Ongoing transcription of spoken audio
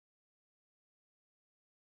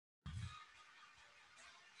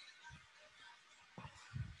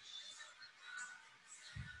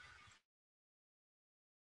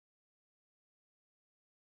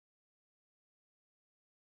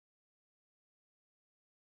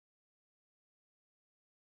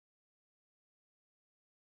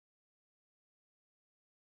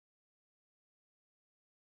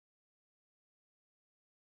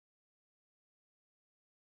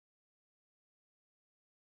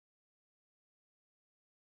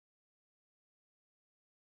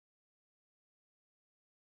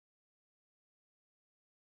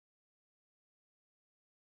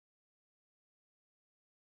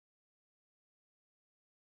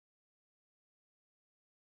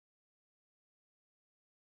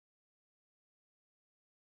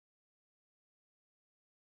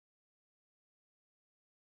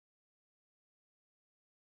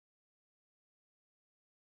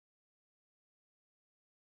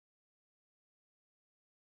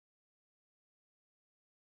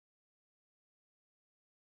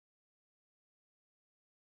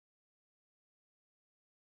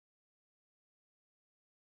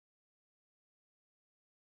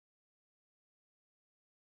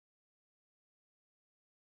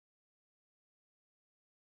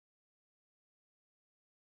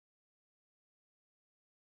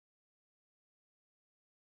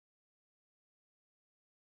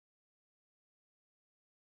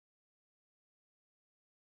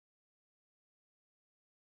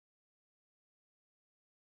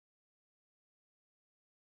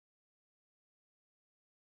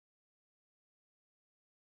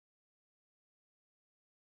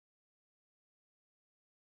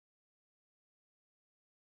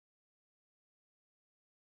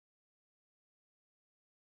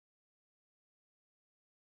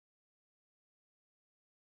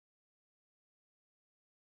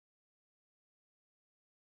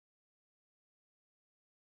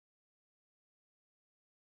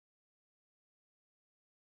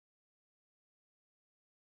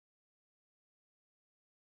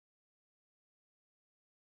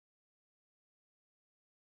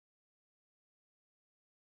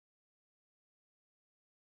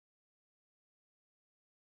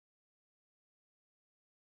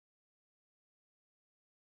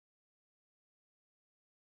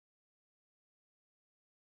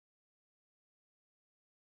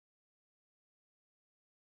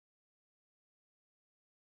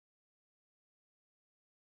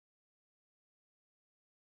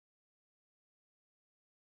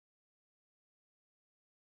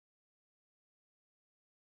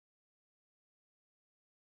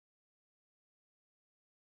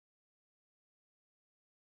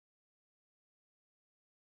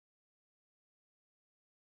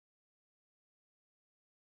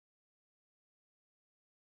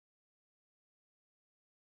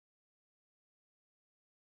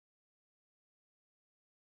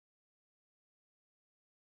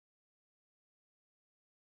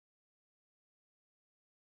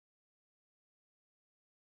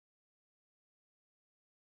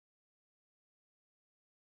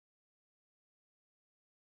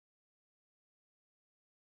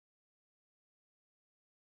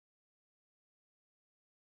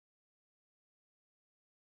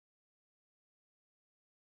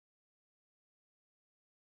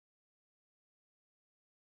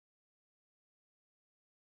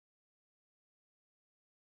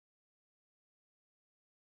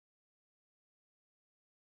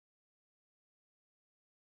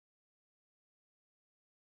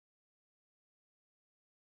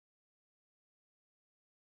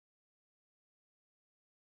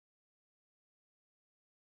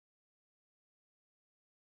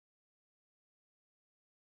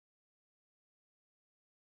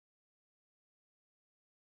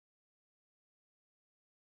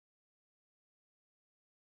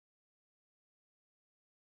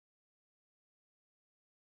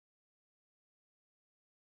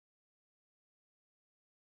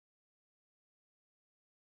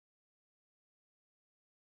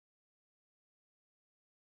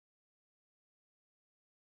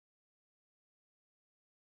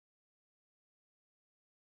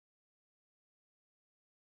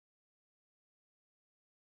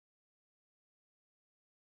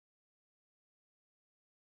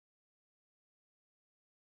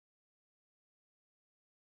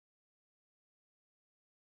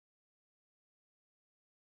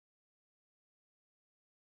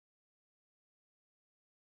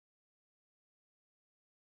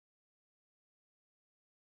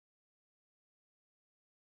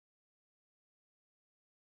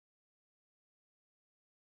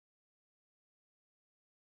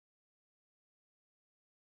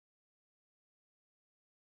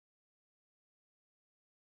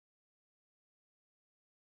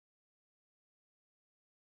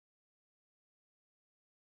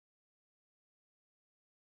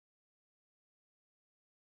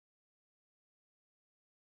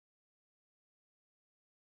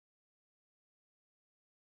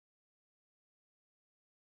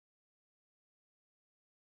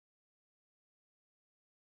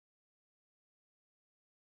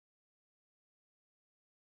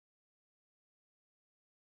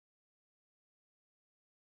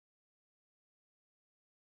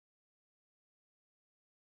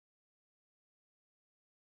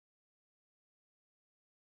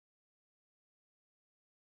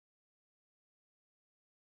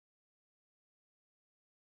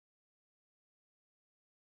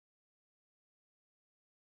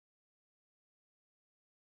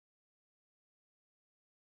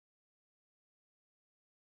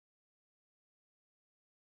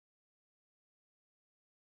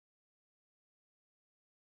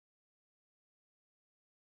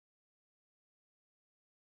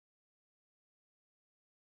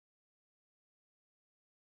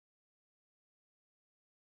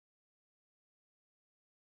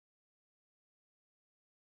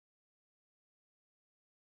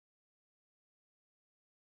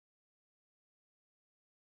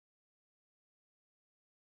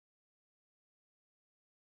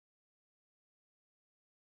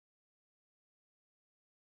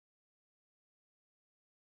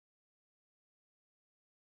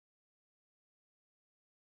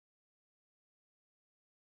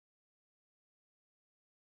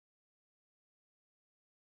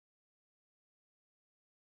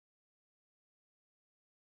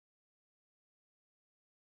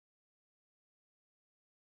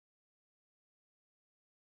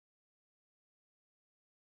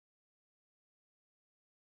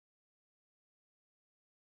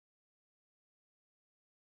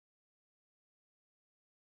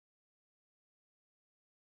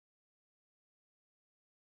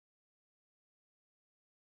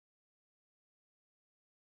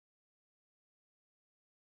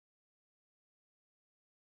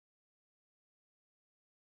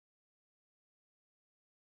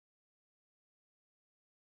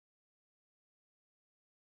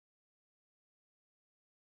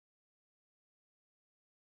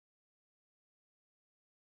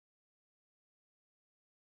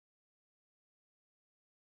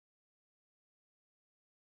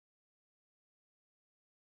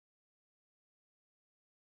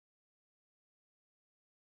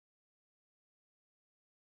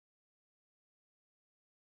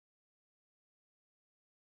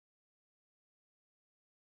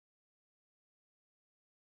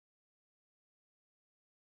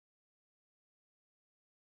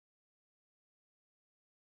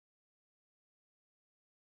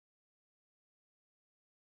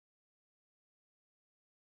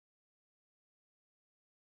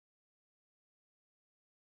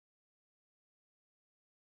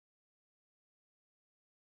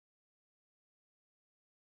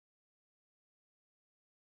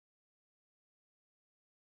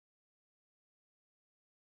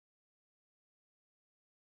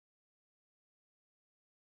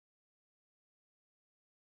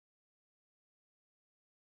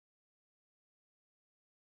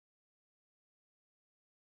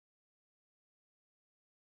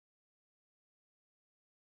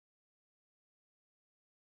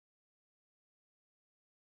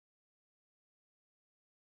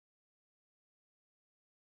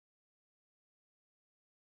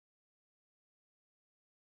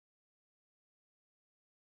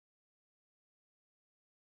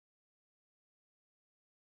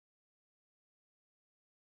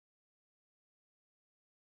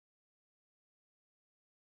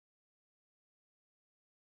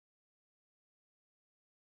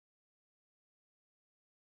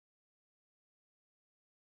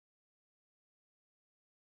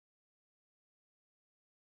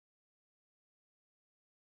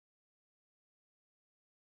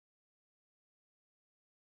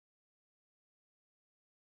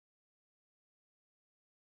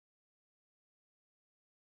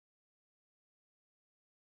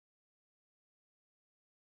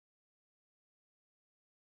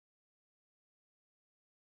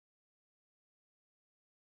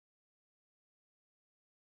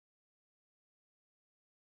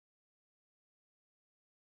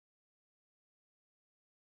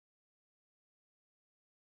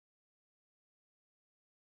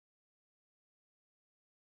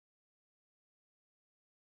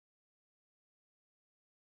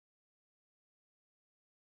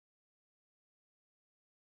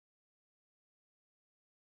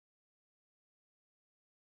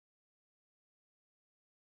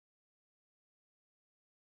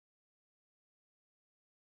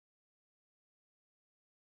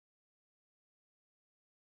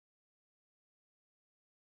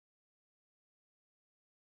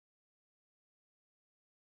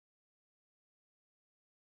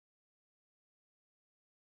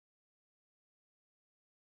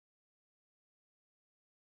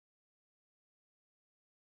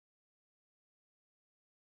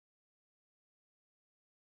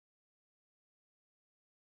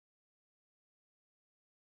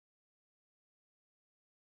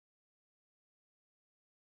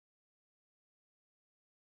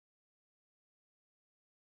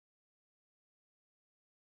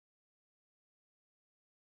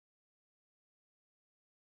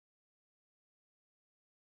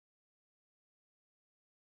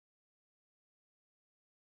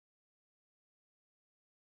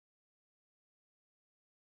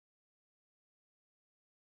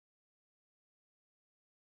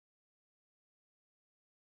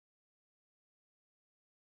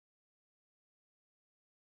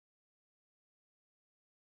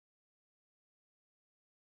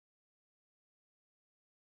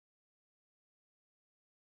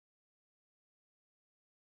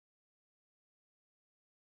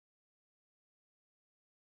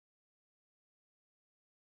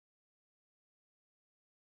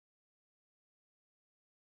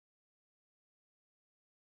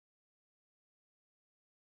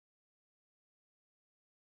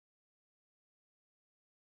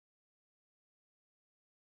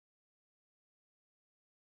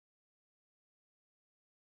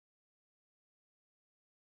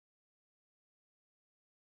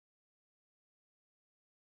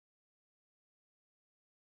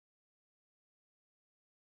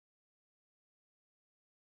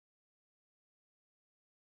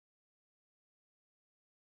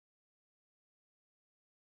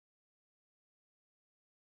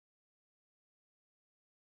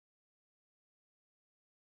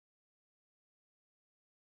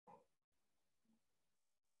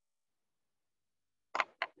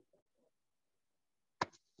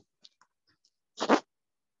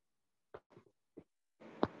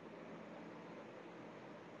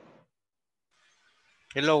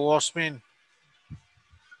Hello, Osman.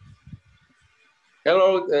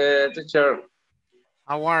 Hello, teacher.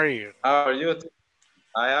 How are you? How are you?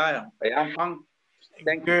 I am fine.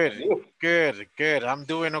 Thank you. Good, And you? good, good. I'm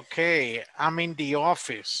doing okay. I'm in the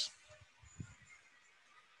office.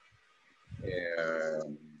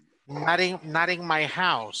 Um, Not in my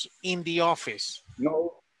house, in the office.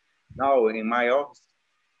 no, no, in my office.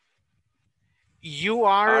 You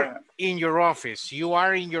are Are, in your office. You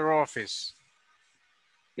are in your office.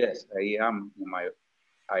 yes, I am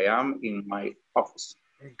in my office.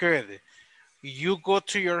 Good. You go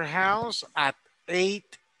to your house at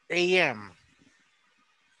 8 a.m.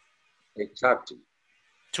 Exactly.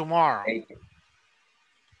 tomorrow. 8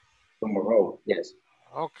 tomorrow. Yes.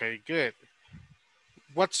 Okay, good.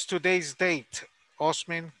 What's today's date,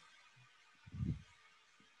 Osman?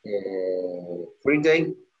 Free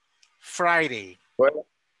day, Friday. 12,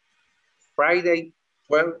 Friday,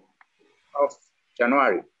 12th of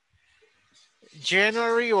January.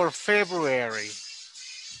 January or February?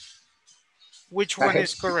 Which one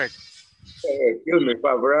is correct? Excuse me,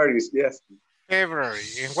 February, yes. February.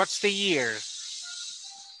 And what's the year?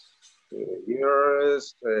 Year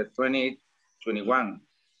is 2021.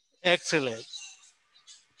 Excellent.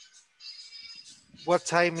 What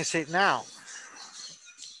time is it now?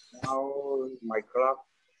 Now my clock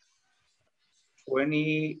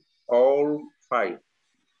 20:05.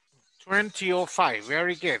 20:05.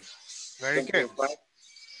 Very good. Very good. 20:05.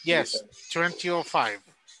 Yes, Yes, 20:05.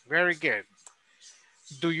 Very good.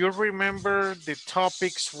 Do you remember the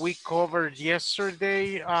topics we covered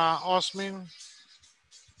yesterday, Osman?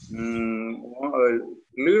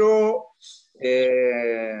 little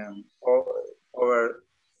over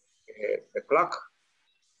the clock.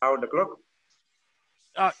 How the clock?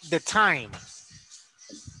 The time.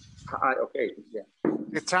 Okay, yeah.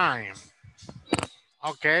 The time.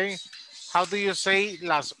 Okay. How do you say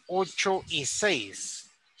las 8:06?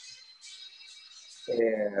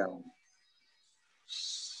 Um,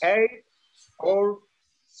 8 or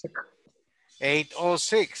 6.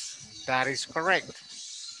 8:06. That is correct.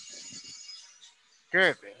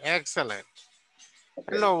 Good. Excellent.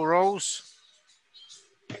 Okay. Hello, Rose.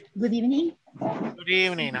 Good evening. Good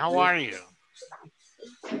evening. How are you?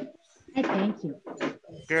 I thank you.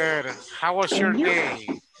 Good. How was your And you? day?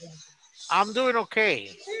 I'm doing okay.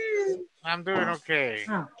 I'm doing okay.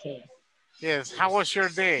 Okay. Yes. How was your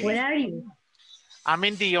day? Where are you? I'm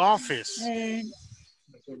in the office.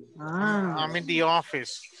 Ah, I'm in the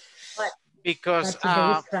office but because, but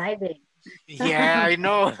today is Friday. yeah, I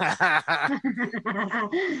know.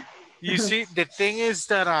 You Oh, see, the thing is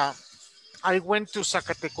that I went to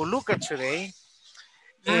Zacatecoluca today,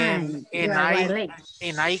 and you and are right I late.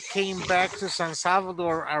 and I came back to San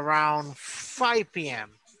Salvador around 5 p.m.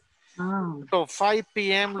 Oh, So 5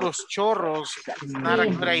 p.m. Los Chorros, not a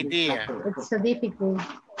see, good idea. it's so difficult.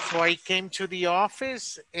 So I came to the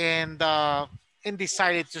office and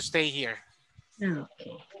decided to stay here.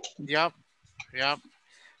 Okay. Yep, yep.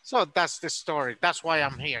 So that's the story. That's why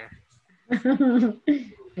I'm here.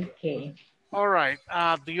 Okay. All right.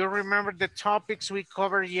 Do you remember the topics we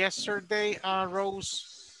covered yesterday, Rose?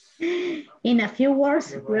 In a few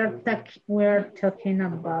words, we're talking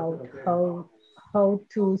about how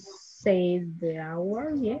to say the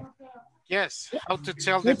hour. Yeah. Yes. How to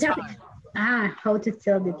tell the We talk time. how to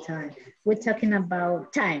tell the time. We're talking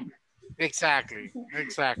about time. Exactly. Yeah.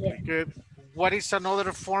 Exactly. Good. What is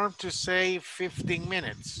another form to say 15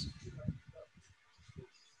 minutes?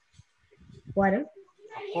 Water.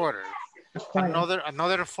 A quarter. A quarter.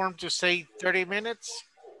 Another form to say 30 minutes?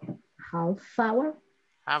 Half hour.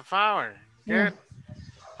 Half hour. Yeah. Good.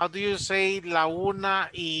 How do you say la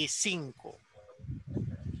 1:05?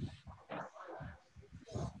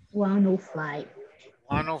 105.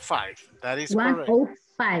 1:05. That is correct.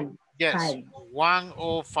 105. Yes, Five.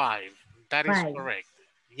 1:05. That is Five. correct.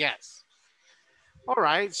 Yes. All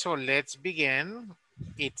right, so let's begin.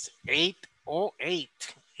 It's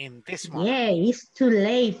 8:08 in this moment. Yeah, it's too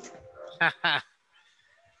late.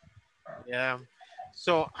 Yeah.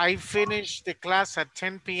 So I finished the class at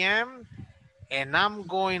 10 p.m. and I'm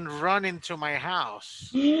going running to my house.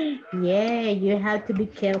 Yeah, you have to be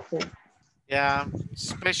careful. Yeah,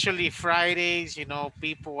 especially Fridays,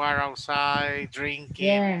 people are outside drinking,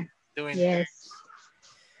 Yeah. doing Yes. things,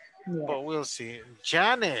 Yeah. but we'll see.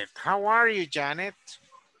 Janet, how are you, Janet?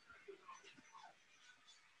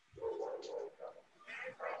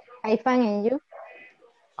 I find you.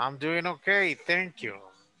 I'm doing okay, thank you.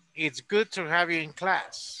 It's good to have you in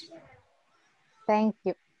class. Thank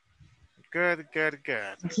you. Good, good,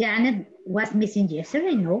 good. Janet was missing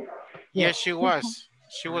yesterday, no? Yes, Yes. she was.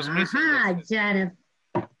 She was missing Aha, yesterday. Janet.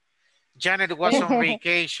 Janet was on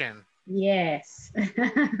vacation. Yes.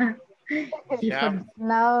 He Yeah. for-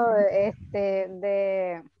 No,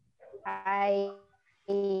 I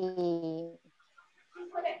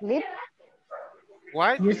live,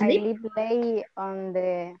 What? you I sleep? live late on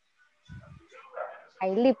the, I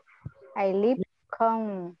live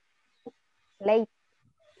come late.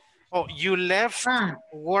 Oh, you left Ah,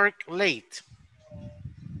 work late.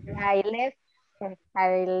 I left,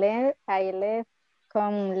 I left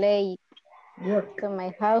come late work. to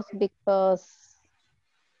my house because,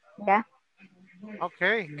 yeah,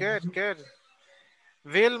 Okay, good, good.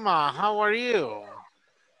 Vilma, how are you?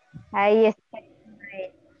 I expect my,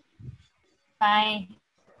 Fine.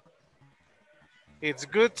 It's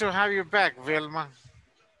good to have you back, Vilma.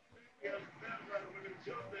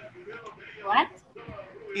 What?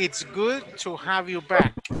 It's good to have you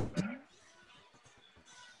back.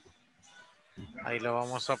 Ahí lo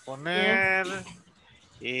vamos a poner.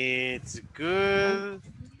 It's good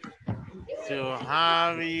to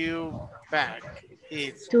have you back.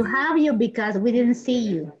 It's To good. have you because we didn't see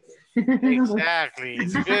you. Exactly.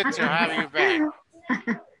 It's good to have you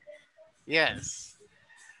back. Yes.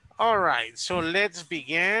 All right. So let's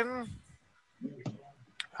begin.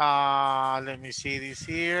 Let me see this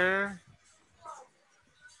here.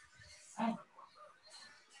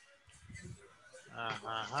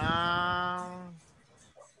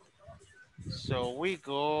 So we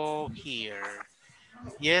go here.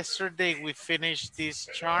 Yesterday we finished this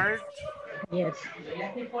chart. Yes.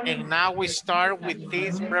 And now we start with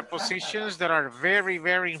these prepositions that are very,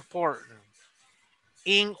 very important.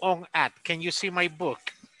 In, on, at. Can you see my book?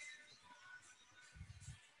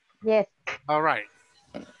 yes, All right.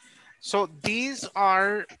 So these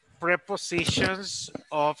are prepositions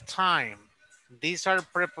of time. These are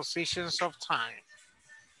prepositions of time.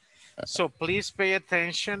 So please pay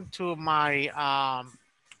attention to my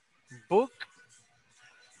book.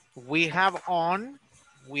 We have on,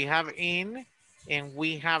 we have in, and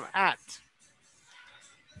we have at.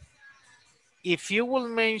 If you will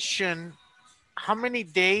mention how many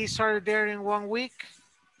days are there in 1 week?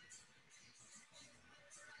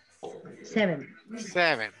 7.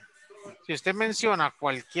 7. Si usted menciona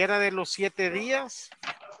cualquiera de los 7 días,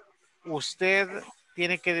 usted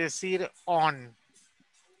tiene que decir on.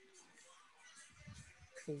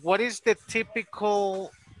 What is the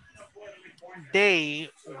typical day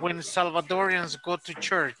when Salvadorians go to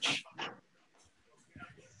church?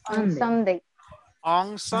 on Sunday.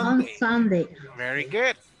 On On Sunday. Sunday. Very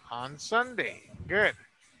good. On Sunday. Good.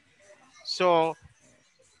 So,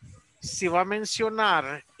 si va a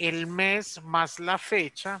mencionar el mes más la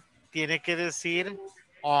fecha, tiene que decir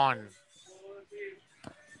on.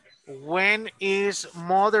 When is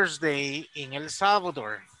Mother's Day in El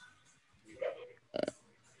Salvador?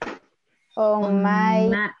 On May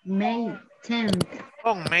 10th.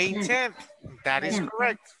 On May 10th. 10th. That is 10th.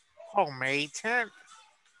 correct. On May 10th.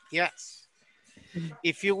 Yes.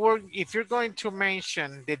 If you're going to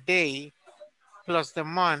mention the day plus the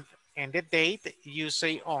month and the date, you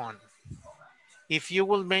say on. If you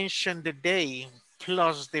will mention the day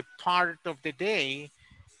plus the part of the day,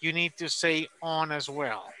 you need to say on as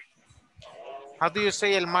well. How do you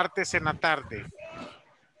say el martes en la tarde?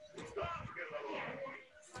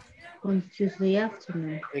 On Tuesday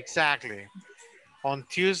afternoon. Exactly. On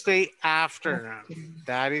Tuesday afternoon.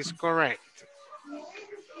 That is correct.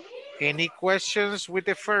 Any questions with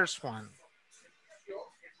the first one?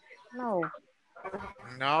 No,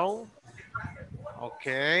 No. Ok.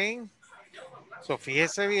 So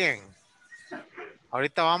fíjese bien.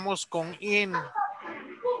 Ahorita vamos con in.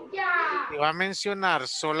 Si va a mencionar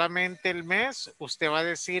solamente el mes, usted va a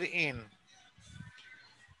decir in.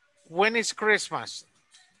 When is Christmas?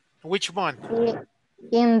 Which month?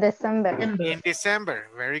 in December, In December.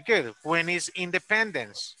 Very good. When is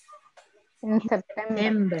Independence? in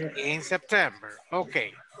September, In September.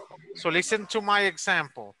 Okay. So listen to my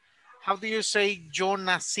example. How do you say yo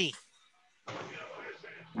nací?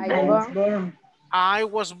 I I was born, born. I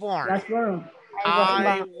was born. Was born.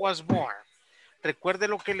 I was born. Recuerde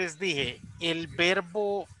lo que les dije. El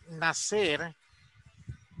verbo nacer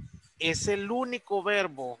es el único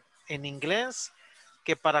verbo en inglés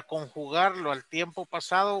que para conjugarlo al tiempo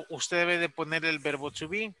pasado usted debe de poner el verbo to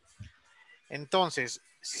be. Entonces,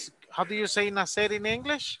 how do you say nacer in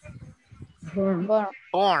English? Born. born,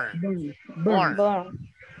 Born. Born. Born. born,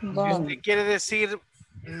 Si born, usted quiere decir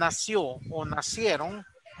nació o nacieron,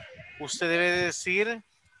 usted debe de decir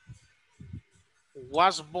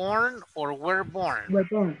was born or were born. Were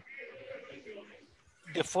born.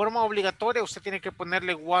 De forma obligatoria usted tiene que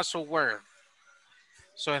ponerle was o were.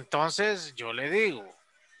 So, entonces yo le digo,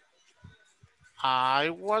 I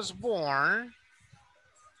was born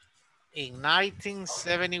in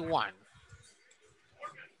 1971.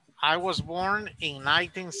 I was born in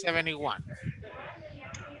 1971.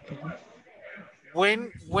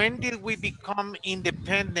 When did we become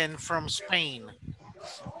independent from Spain?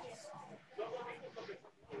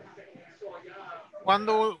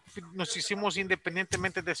 ¿Cuándo nos hicimos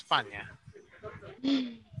independientemente de España?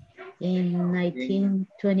 In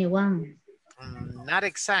 1921. Not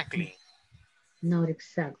exactly. Not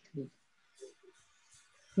exactly.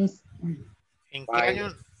 ¿En qué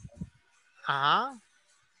año? Ajá.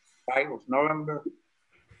 5 of November.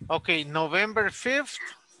 Okay, November 5th.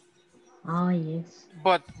 Oh, yes.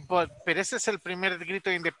 Pero ese es el primer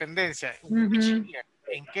grito de independencia. Mm-hmm.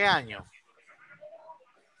 ¿En qué año?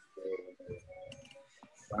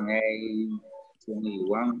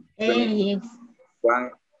 21. Yes.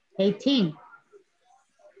 18.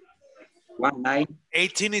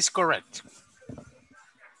 18 is correct.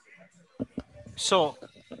 So.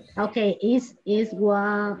 Okay, is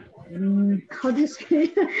what, how do you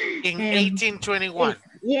say? In 1821.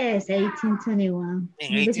 Yes, 1821.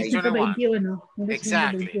 In 1821.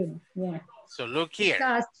 Exactly. Yeah. So look here.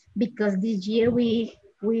 Because this year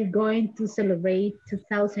we're going to celebrate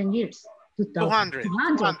 2,000 years. 200.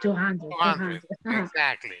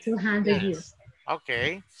 Exactly. 200 yes. years.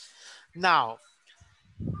 Okay. Now,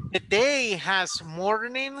 the day has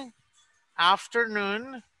morning,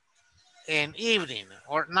 afternoon, and evening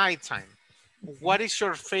or nighttime. What is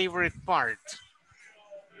your favorite part?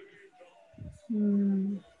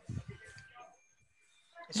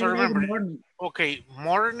 So remember, okay,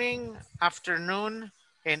 morning, afternoon,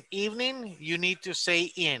 and evening, you need to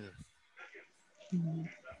say in.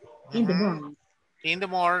 In the morning. In the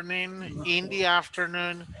morning, in the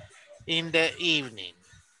afternoon, in the evening.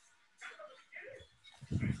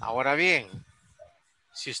 Ahora bien,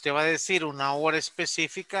 si usted va a decir una hora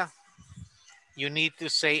específica, you need to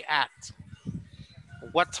say at.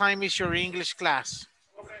 What time is your English class?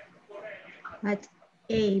 At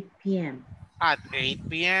 8 p.m. At 8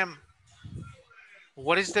 p.m.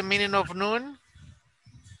 What is the meaning of noon?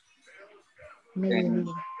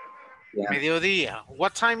 Mediodía. Mediodía.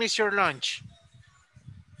 What time is your lunch?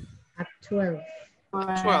 At 12.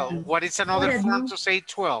 12. What is another form to say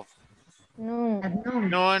 12? Noon. At noon.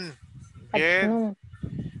 Noon. Good. Noon.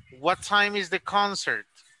 What time is the concert?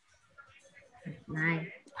 At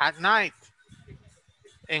night. At night.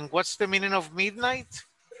 And what's the meaning of midnight?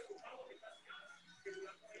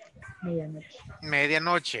 Medianoche.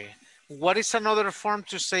 Medianoche. What is another form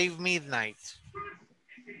to say midnight?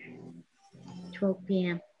 12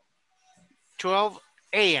 p.m. 12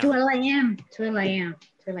 a.m. 12 a.m. 12 a.m.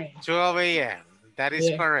 12 a.m. 12 a.m. That is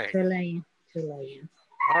correct. 12 a.m. 12 a.m.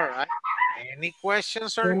 All right. Any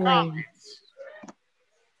questions or comments?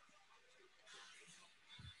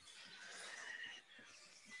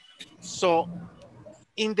 So,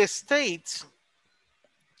 in the States,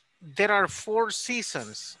 there are 4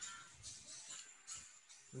 seasons.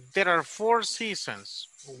 There are 4 seasons.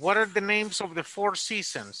 What are the names of the 4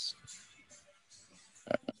 seasons?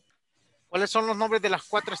 ¿Cuáles son los nombres de las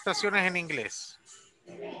 4 estaciones en inglés?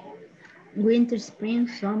 Winter, spring,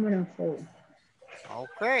 summer, and fall.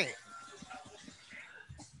 Okay.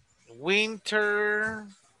 Winter,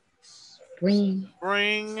 Spring,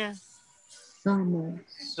 summer,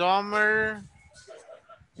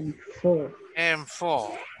 and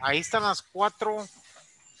fall. Ahí están las 4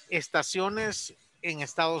 estaciones en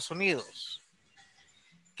Estados Unidos.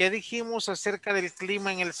 ¿Qué dijimos acerca del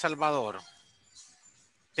clima en El Salvador?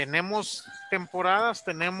 ¿Tenemos temporadas?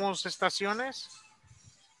 ¿Tenemos estaciones?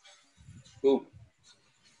 2.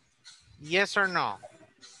 Yes or no?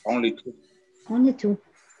 Only 2. Only 2.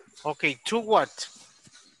 Okay, 2 what?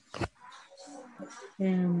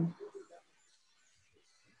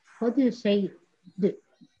 How do you say?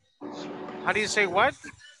 How do you say what?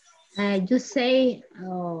 You say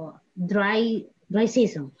dry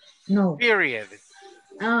season. No. Period.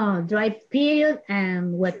 Oh, dry period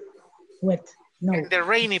and wet. No. And the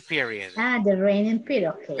rainy period. The rainy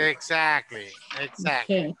period. Okay. Exactly.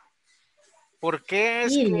 Okay. ¿Por qué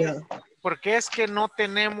es que no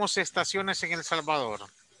tenemos estaciones en El Salvador?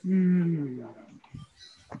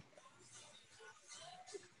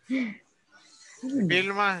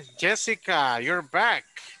 Vilma, Jessica, you're back.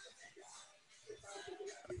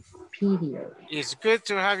 Period. It's good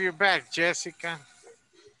to have you back, Jessica.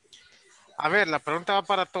 A ver, la pregunta va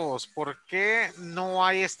para todos. ¿Por qué no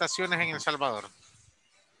hay estaciones en El Salvador?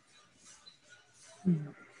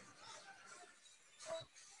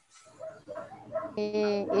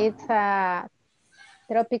 It's a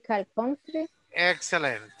tropical country.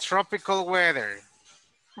 Excellent. Tropical weather.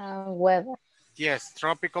 Weather. Yes,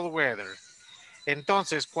 tropical weather.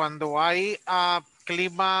 Entonces, cuando hay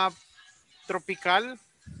clima tropical,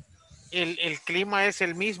 el clima es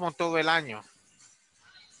el mismo todo el año.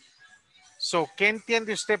 So, ¿qué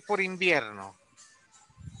entiende usted por invierno?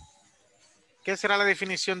 ¿Qué será la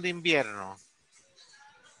definición de invierno?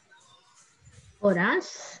 For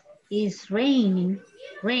us, it's raining,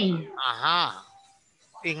 rain. Ajá.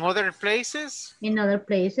 In other places? In other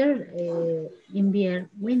places, winter,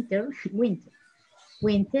 winter.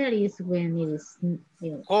 Winter is when it is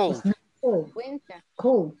Cold. it's not cold. Winter.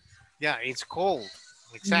 Cold. Yeah, it's cold.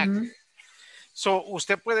 Exactly. So,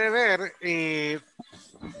 usted puede ver,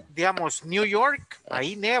 digamos, New York,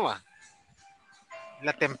 ahí neva.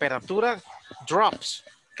 La temperatura drops,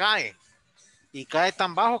 cae. Y cae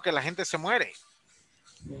tan bajo que la gente se muere.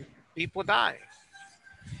 People die.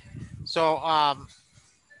 So,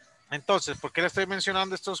 entonces, ¿por qué le estoy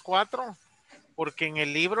mencionando estos cuatro? Porque en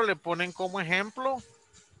el libro le ponen como ejemplo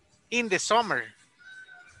in the summer.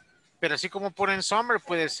 Pero así como ponen summer,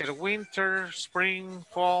 puede ser winter, spring,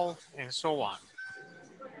 fall, and so on.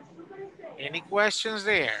 Any questions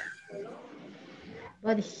there?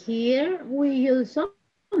 But here we use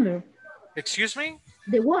summer. Excuse me?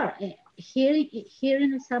 The word here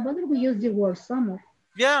in El Salvador we use the word summer.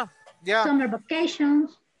 Yeah, yeah. Summer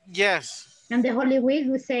vacations. Yes. And the Holy Week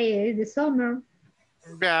we say the summer.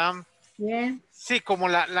 Yeah. Yeah. Sí, como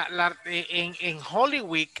en Holy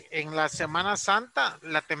Week, en la Semana Santa,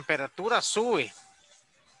 la temperatura sube.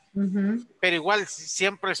 Pero igual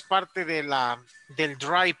siempre es parte de del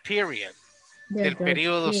dry period, del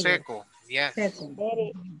periodo seco. Yes.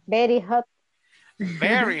 Very, very hot.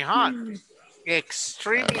 Very hot.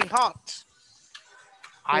 Extremely hot.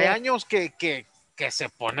 Hay años que se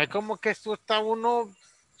pone como que esto está uno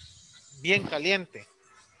bien caliente.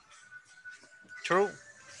 True.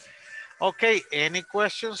 Okay, any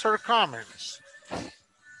questions or comments?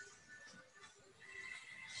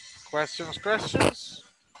 Questions?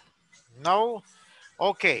 No.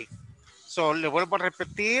 Okay. So, le vuelvo a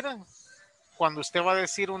repetir. Cuando usted va a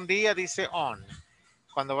decir un día, dice on.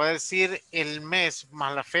 Cuando va a decir el mes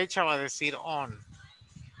más la fecha, va a decir on.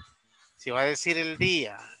 Si va a decir el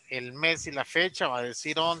día, el mes y la fecha, va a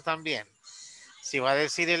decir on también. Si va a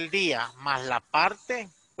decir el día más la parte,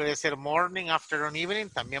 puede ser morning, afternoon, evening,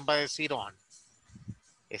 también va a decir on.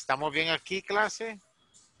 ¿Estamos bien aquí, clase?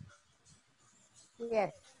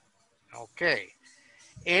 Yes. Ok.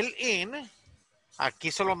 El in,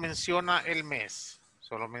 aquí solo menciona el mes,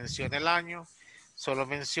 solo menciona el año, solo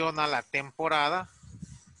menciona la temporada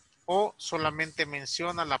o solamente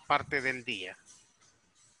menciona la parte del día.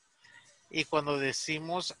 Y cuando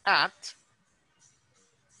decimos at,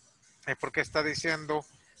 es porque está diciendo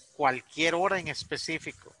cualquier hora en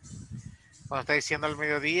específico. Cuando está diciendo al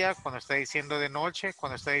mediodía, cuando está diciendo de noche,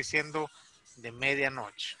 cuando está diciendo de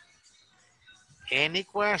medianoche. Any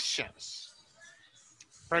questions?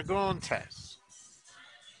 Preguntas.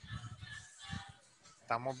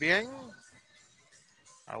 ¿Estamos bien?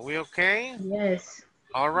 Are we okay? Yes.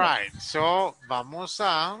 All right. So, vamos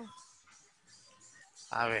a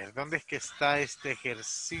ver, ¿dónde es que está este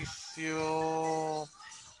ejercicio?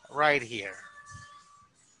 Right here.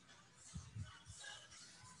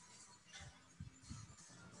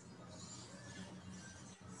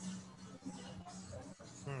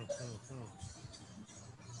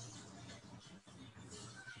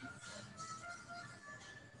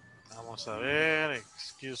 Vamos a ver.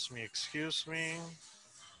 Excuse me.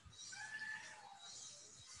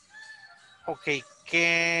 Okay,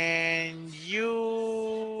 can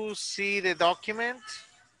you see the document?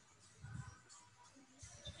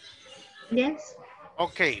 Yes.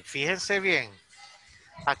 Ok, fíjense bien.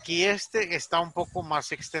 Aquí este está un poco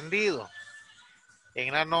más extendido.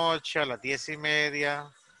 En la noche, a las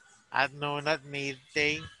 10:30, at noon, at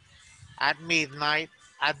midday, at midnight,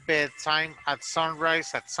 at bedtime, at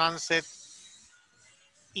sunrise, at sunset.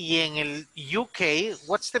 Y en el UK,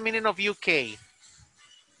 what's the meaning of UK?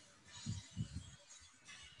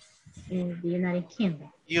 In the United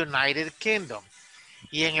Kingdom. United Kingdom.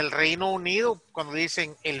 Y en el Reino Unido, cuando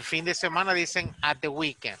dicen el fin de semana, dicen at the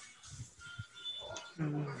weekend.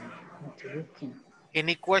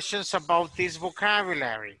 Any questions about this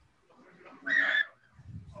vocabulary?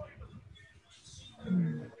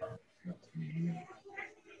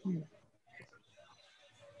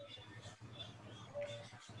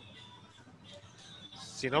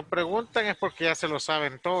 Si no preguntan es porque ya se lo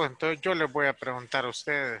saben todo, entonces yo les voy a preguntar a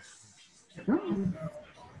ustedes.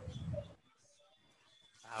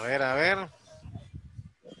 A ver.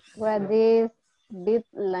 What is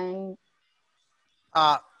bedtime?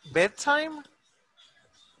 Bedtime?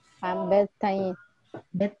 And bedtime.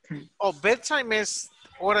 Bedtime. Oh, bedtime es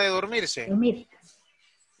hora de dormirse. Dormir.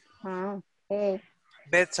 Okay.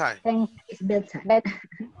 Bedtime. It's bedtime. Bed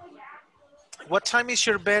What time is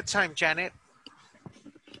your bedtime, Janet?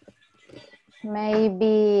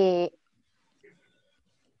 maybe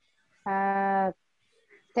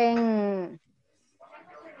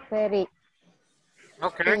 10:30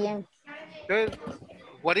 Okay, p.m. good.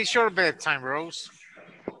 What is your bedtime, Rose?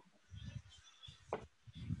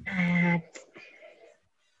 At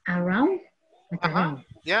around?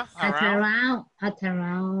 Yeah, At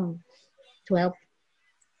around 12.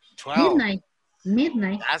 12.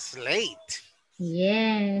 Midnight. That's late.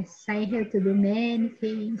 Yes, I have to do many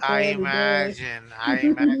things I every day. imagine.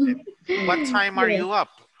 What time are Yes, you up?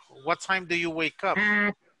 What time do you wake up?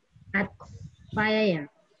 at 5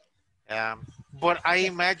 a.m. But I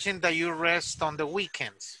imagine that you rest on the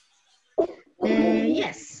weekends.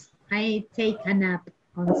 Yes, I take a nap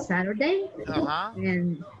on Saturday Uh-huh.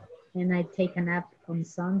 and I take a nap on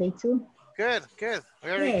Sunday too. Good, good.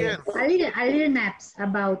 Very Yeah, good. a little naps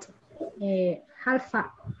about half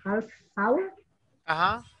hour.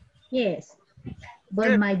 Uh-huh. Yes, but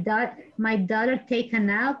Good. my daughter take a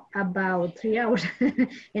nap about 3 hours,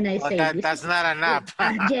 and I But say this. that's not a nap.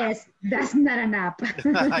 Yes, that's not a nap.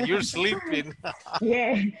 You're sleeping.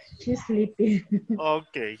 Yeah, she's sleeping.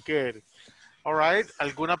 Okay, good. All right.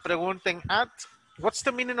 ¿Alguna pregunta en at? What's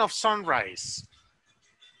the meaning of sunrise?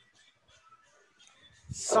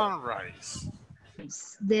 Sunrise.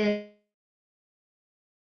 The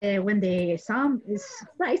when the sun is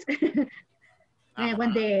rise,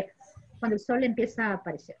 cuando el sol empieza a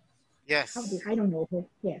aparecer. Yes. I don't know.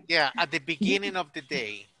 Yeah. Yeah, at the beginning of the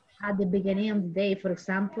day. At the beginning of the day, for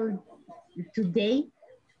example, today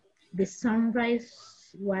the sunrise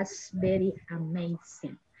was very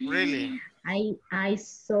amazing. Really? I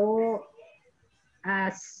saw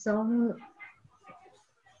some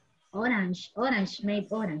orange, made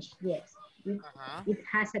orange. Yes, it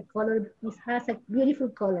has a color. It has a beautiful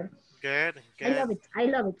color. Good, I good. love it. I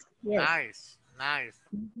love it. Yes. Nice, nice.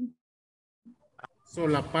 So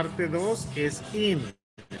la parte 2 es in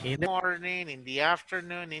the morning, in the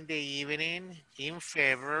afternoon, in the evening, in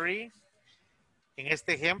February. En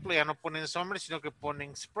este ejemplo ya no ponen summer, sino que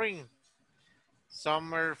ponen spring.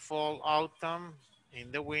 Summer, fall, autumn,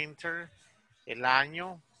 in the winter, el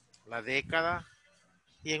año, la década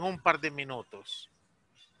y en un par de minutos.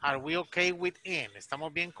 Are we okay with in?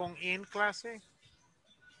 ¿Estamos bien con in, clase?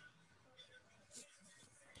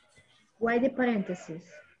 Why the parentheses?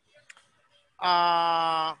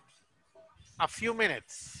 A few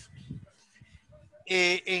minutes.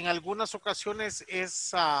 En algunas ocasiones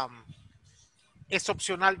es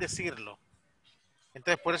opcional decirlo.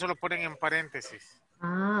 Entonces por eso lo ponen en paréntesis.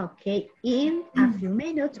 Ah, okay. In a few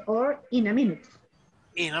minutes or in a minute.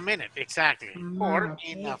 In a minute, exactly. Or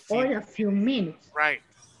in a few. Or a few minutes. Right.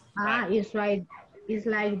 Ah, right. it's right. It's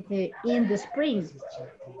like in the spring.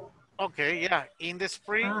 Okay, yeah. In the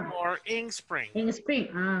spring or in spring. In spring.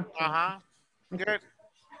 Ah, okay. Ajá. Good.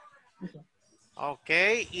 Okay.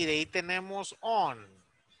 Okay, y de ahí tenemos on.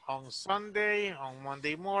 On Sunday, on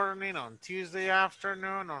Monday morning, on Tuesday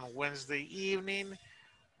afternoon, on Wednesday evening,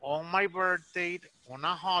 on my birthday, on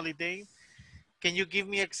a holiday. Can you give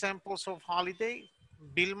me examples of holiday?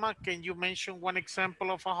 Vilma, can you mention one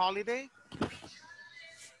example of a holiday?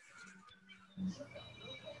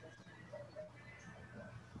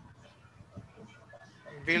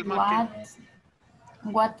 Vilma,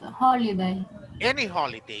 What holiday? any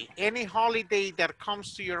holiday that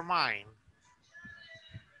comes to your mind.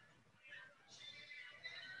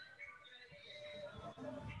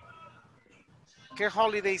 ¿Qué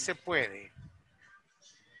holiday se puede?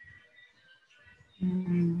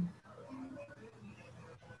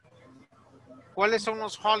 ¿Cuáles son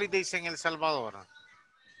los holidays en El Salvador?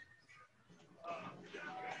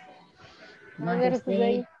 Mother's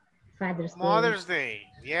Day. Father's Day. Mother's Day.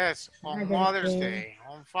 Yes, on Mother's Day.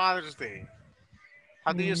 On Father's Day.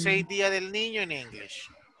 How do you say Día del Niño in English?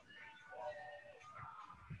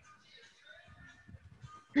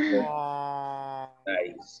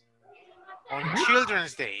 Nice. On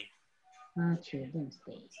Children's Day. Children's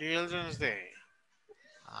Day. Children's Day.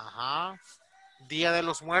 Ajá. Día de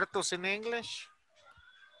los Muertos in English.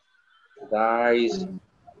 Dice.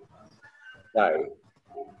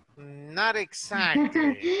 Not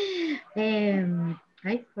exactly.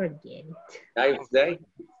 I forget. Dice Day.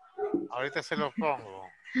 Ahorita se lo pongo.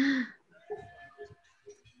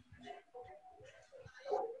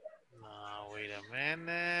 No, wait a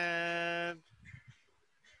minute.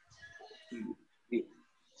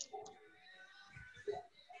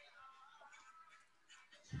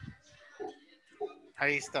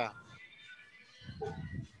 Ahí está.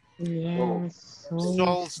 Yes,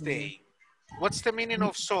 Soul's Day. What's the meaning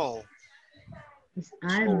of soul? Es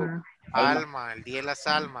alma. Alma, el Día de las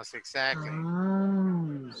Almas, exactly.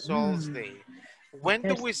 Ah, Soul's Day. When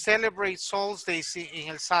do we celebrate Soul's Day in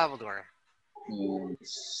El Salvador?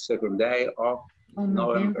 Second day of on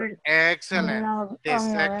November. Excellent. No, The on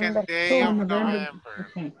second November day of On November.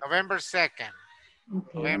 okay. November 2nd.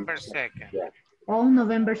 Okay. November 2nd. Yeah. On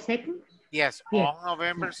November 2nd? Yes, Yeah. on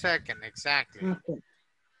November 2nd, exactly. Okay.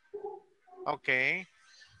 Okay.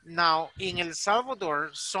 Now, in El Salvador,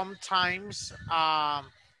 sometimes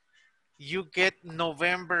you get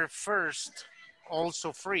November 1st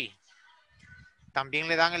also free. También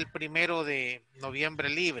le dan el 1 de noviembre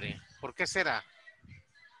libre. ¿Por qué será?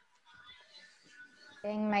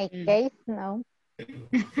 In my case, no.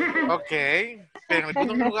 Ok, pero en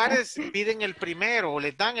algunos lugares piden el 1 o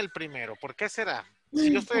les dan el 1. ¿Por qué será?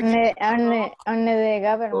 Si yo estoy aquí. Only the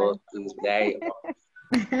government. This day of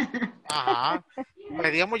Ajá.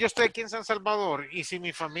 Pues, digamos, yo estoy aquí en San Salvador y si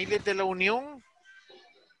mi familia es de la Unión,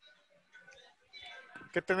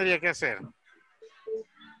 ¿qué tendría que hacer?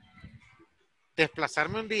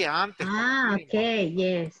 Desplazarme un día antes. Ah, ok,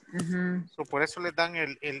 yes. Ajá. So, por eso les dan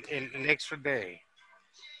el extra day.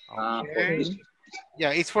 for Okay. this.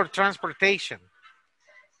 Yeah, it's for transportation.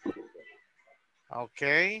 Ok.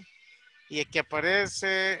 Y aquí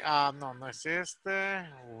aparece, no, no es este.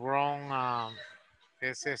 Wrong,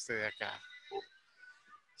 es este de acá.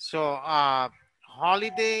 So,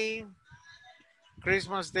 holiday,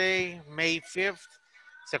 Christmas Day, May 5th.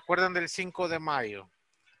 ¿Se acuerdan del 5 de mayo?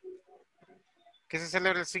 ¿Qué se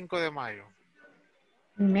celebra el 5 de mayo?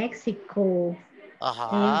 México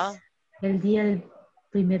Ajá. es el día del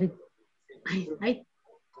primer... el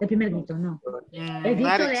primer grito, no. El Not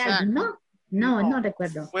grito de exact. alguien, ¿no? No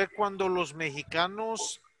recuerdo. Fue cuando los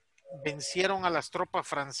mexicanos vencieron a las tropas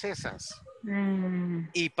francesas.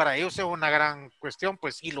 Y para ellos es una gran cuestión,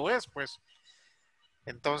 pues, y lo es, pues.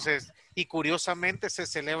 Entonces, y curiosamente se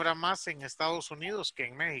celebra más en Estados Unidos que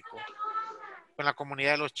en México, con la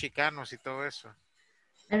comunidad de los chicanos y todo eso.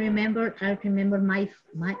 I remember my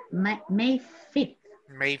May 5th.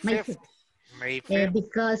 May 5th. May 5th.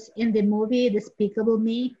 Because in the movie Despicable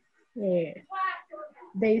Me,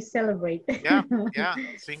 they celebrate. Yeah,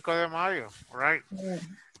 5 de mayo, right. Yeah.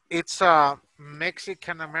 It's a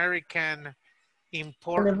Mexican-American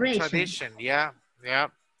important Celebration. tradition. Yeah.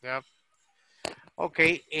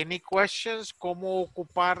 Okay, any questions? ¿Cómo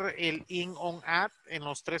ocupar el in, on, at en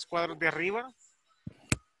los 3 cuadros de arriba?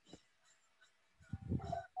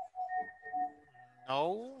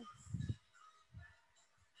 No.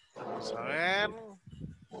 Vamos a ver.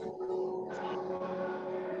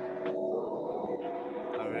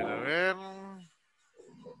 A ver.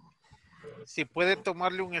 Si puede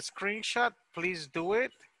tomarle un screenshot, please do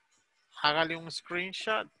it. Hágale un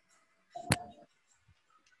screenshot.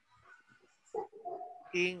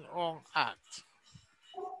 In, on, at.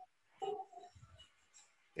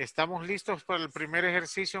 ¿Estamos listos para el primer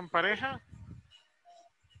ejercicio en pareja?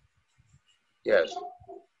 Yes.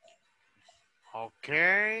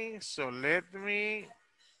 Okay, so let me.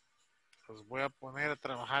 Los voy a poner a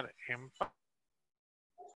trabajar en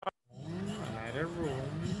another room.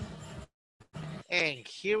 And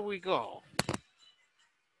here we go.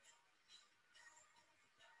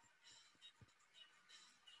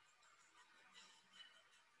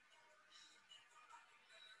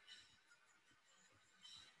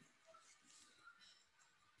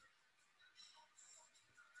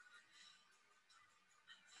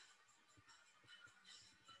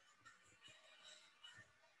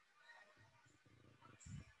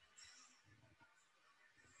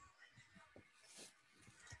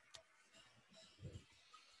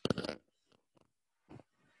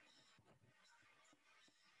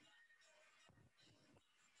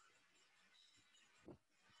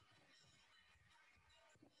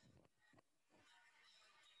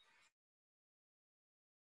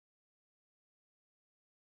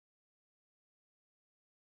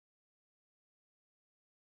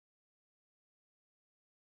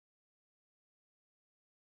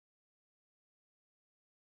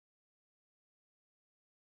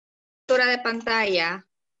 De pantalla.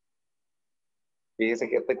 Fíjense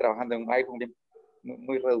que estoy trabajando en un iPhone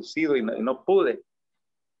muy reducido y no pude.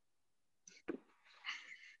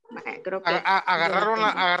 Creo que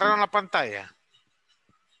Agarraron la pantalla.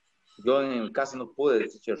 Yo en el caso no pude,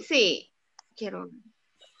 teacher. sí, quiero.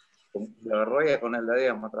 La agarró ella con el de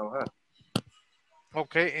ella, vamos a trabajar.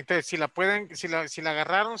 Ok, entonces si la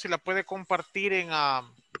agarraron, si la puede compartir en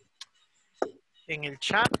el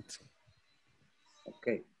chat. Ok.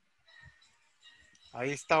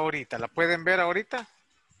 Ahí está ahorita. ¿La pueden ver ahorita?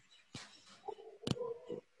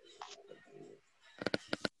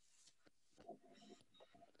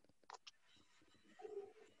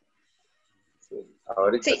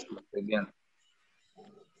 Ahorita Sí. sí lo estoy viendo.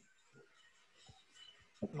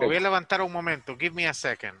 Me voy a levantar un momento. Give me a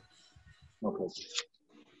second. Ok.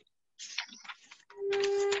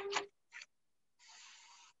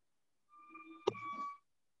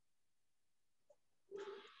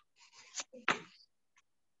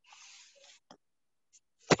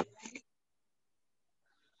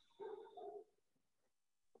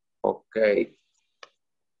 Ok.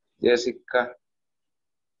 Jessica.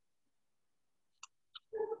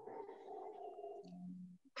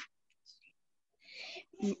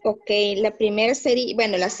 Ok, la primera sería,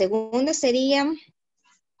 bueno, la segunda sería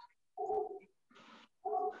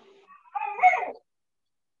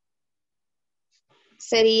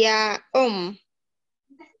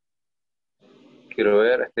Quiero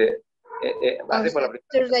ver, on así por la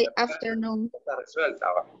Saturday primera afternoon. está resuelta.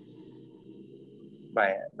 Va.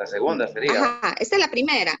 Vaya, la segunda sería. Ajá, esta es la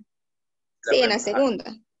primera. La Sí, en la primera.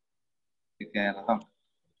 segunda. Sí, tienes razón.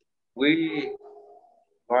 We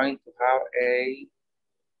going to have a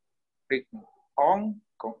picnic on,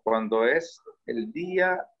 cuando es el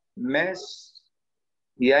día, mes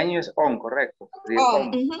y año es on, correcto. Sería On, on.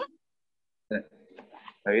 ujú. Sí,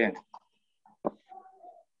 está bien.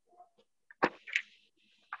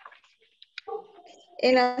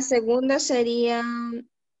 En la segunda sería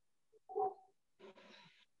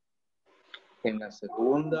En la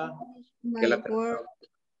segunda, que my la work.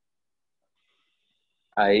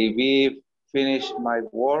 I be finish my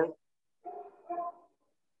work.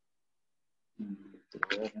 En este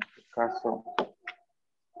caso,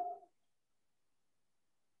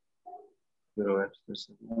 quiero ver este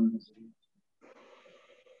segundo.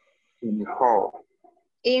 In the hall.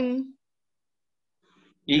 In,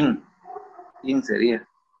 In sería.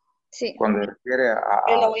 sí, Cuando refiere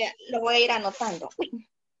pero lo voy a ir anotando. Uy.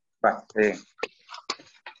 va,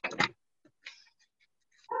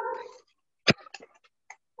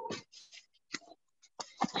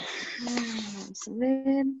 Vamos a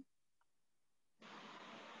ver.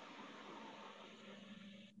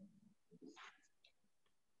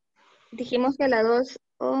 Dijimos que la 2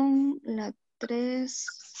 on, la 3.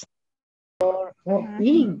 Oh, Ajá.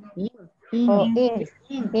 in. Oh, It's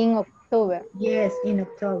in. in October. Yes, in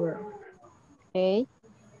October. Okay.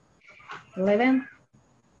 11.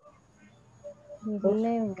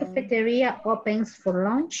 11 Cafeteria opens for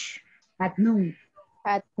lunch at noon.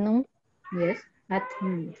 at noon. Yes, at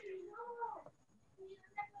noon.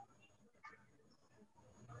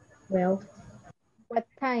 Well, What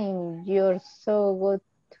time you're so good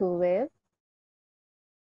to bed?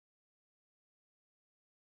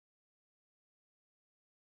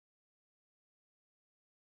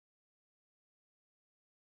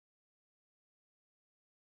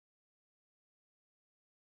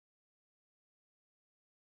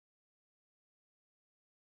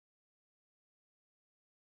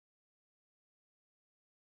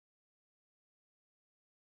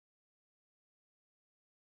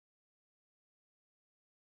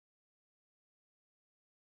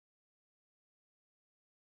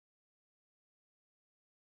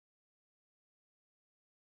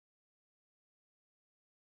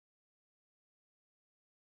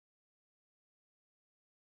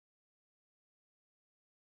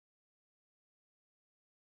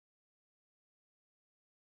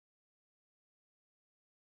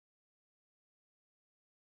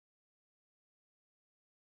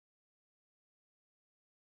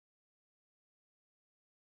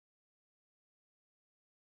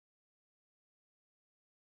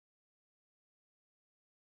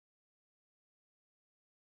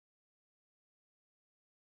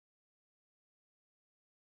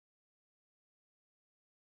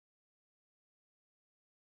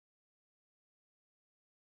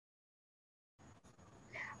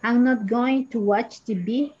 I'm not going to watch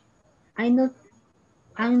TV.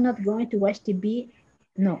 I'm not going to watch TV.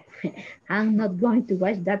 No, I'm not going to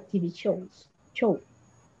watch that TV show.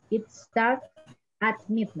 It starts at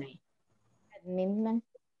midnight. At midnight.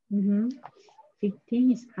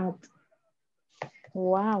 15 is out.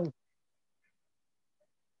 Wow.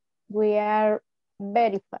 We are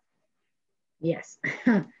very fast. Yes.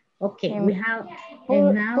 Okay, we have,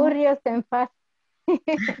 Furious and now. and fast.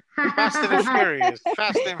 Fast and Furious.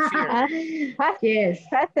 Fast and Furious. Yes.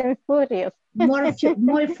 Fast and furious.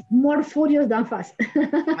 More furious than fast.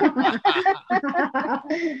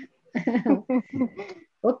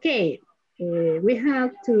 Okay, we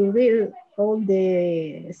have to read all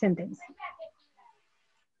the sentence.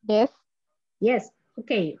 Yes. Yes.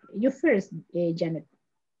 Okay, you first, Janet.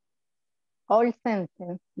 All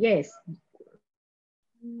sentence. Yes.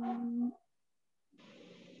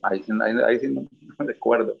 ahí sí no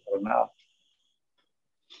recuerdo, pero nada.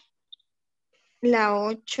 La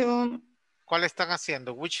 8. ¿Cuál están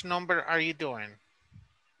haciendo? Which number are you doing?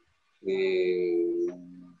 Will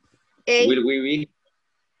we be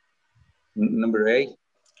number 8?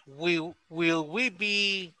 Will we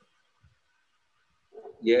be?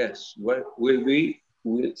 Yes. What will be?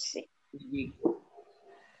 Sí. We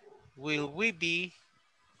Will we be?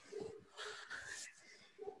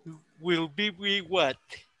 Will be what?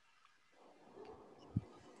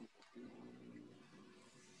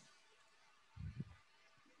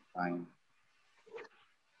 fine.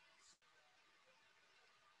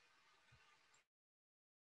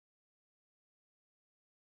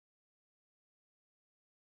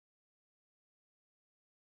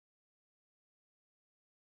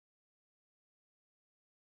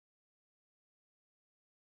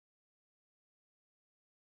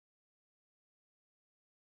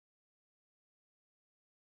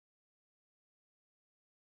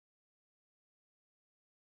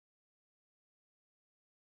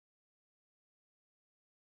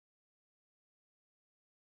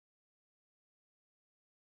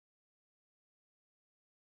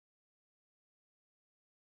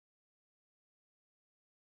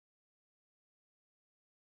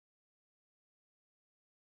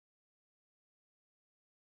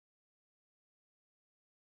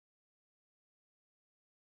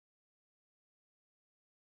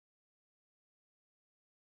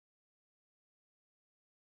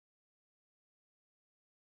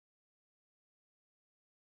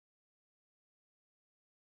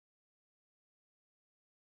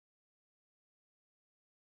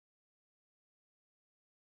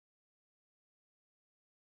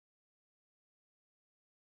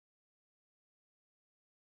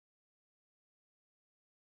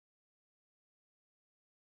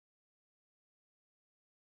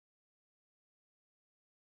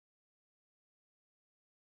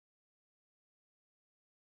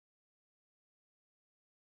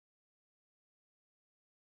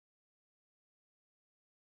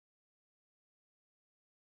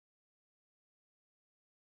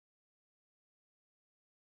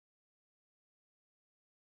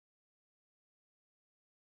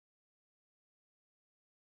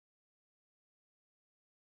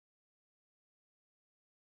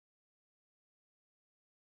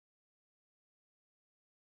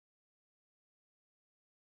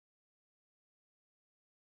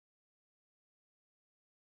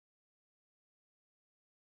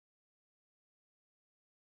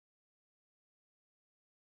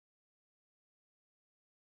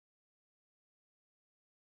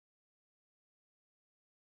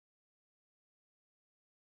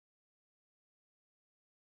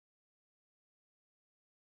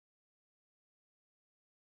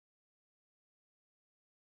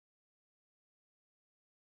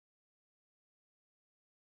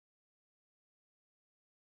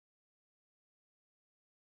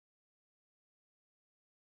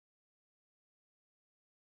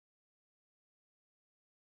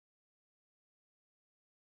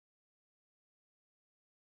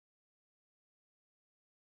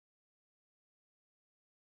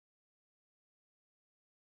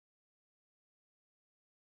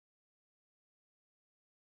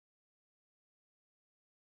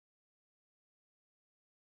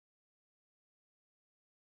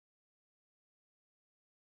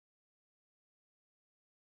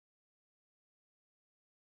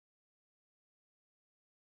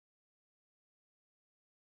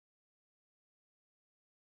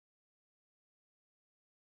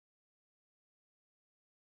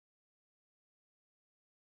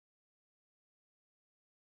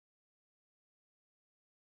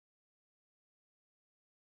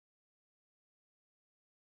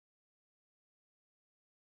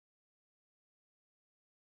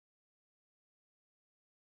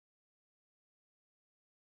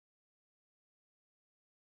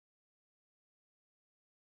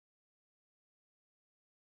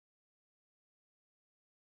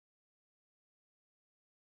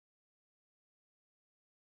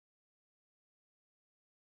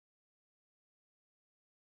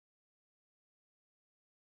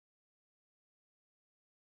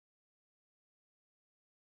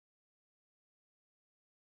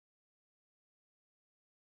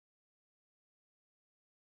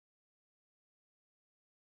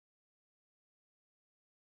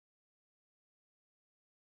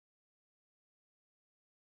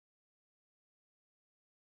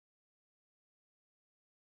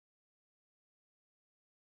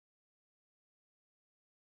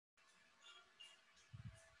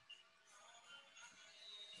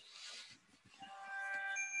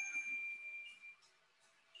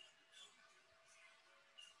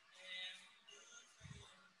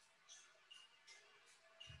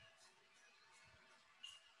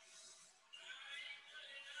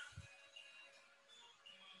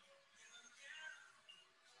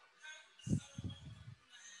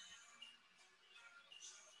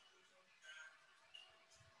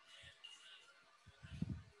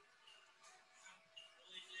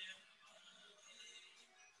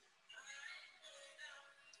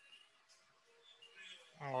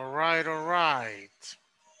 All right, all right.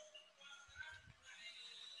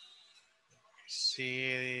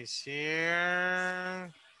 See this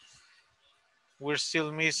here. We're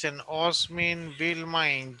still missing Osmin, Vilma,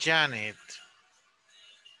 and Janet.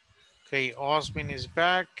 Okay, Osmin is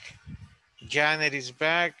back. Janet is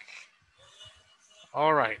back.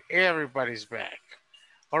 All right, everybody's back.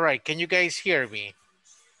 All right, can you guys hear me?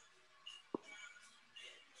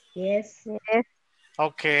 Yes. Yes.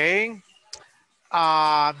 Okay.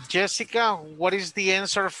 Jessica, what is the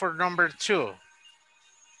answer for number 2?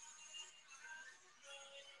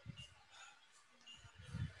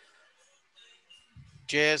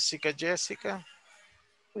 Jessica.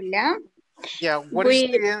 Hola. Yeah, what is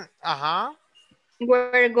We, the,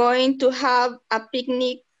 we're going to have a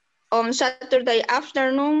picnic on Saturday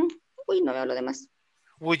afternoon. Uy, no veo lo demás.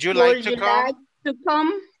 Would you like Would to you like come? to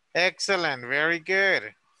come? Excellent, very good,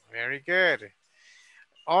 very good.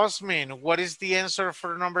 Osmin, what is the answer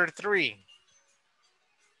for number 3?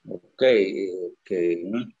 Okay. Okay,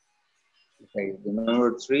 the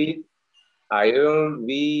number 3, I'll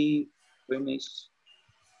be finished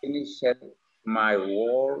my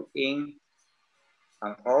work in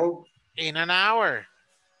an hour. In an hour.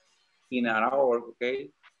 In an hour, okay.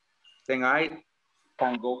 Then I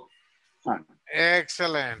can go home.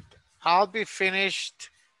 Excellent. I'll be finished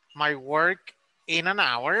my work in an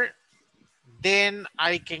hour. Then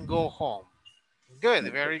I can go home.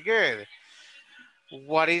 Good, very good.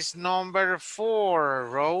 What is number 4,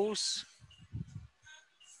 Rose?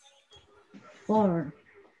 4.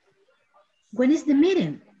 When is the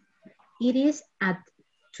meeting? It is at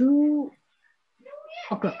 2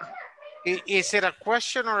 o'clock. Is it a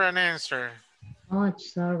question or an answer? Oh,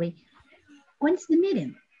 sorry. When is the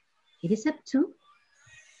meeting? It is at 2.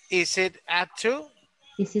 Is it at 2?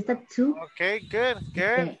 Is it at 2? Okay, good.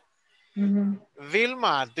 Okay. Mm-hmm.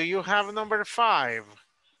 Vilma, do you have number 5?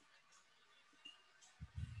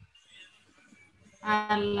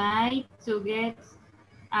 I like to get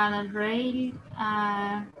a really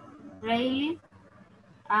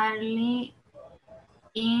early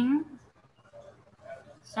in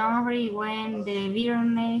summer when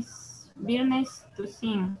the Virnes to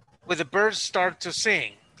sing. When the birds start to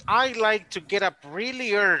sing. I like to get up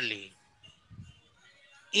really early.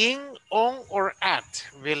 In, on, or at,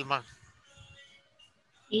 Vilma?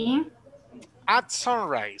 In At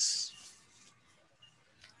sunrise.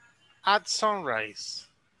 At sunrise.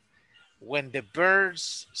 When the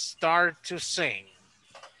birds start to sing.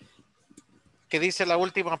 ¿Qué dice la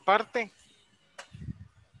última parte?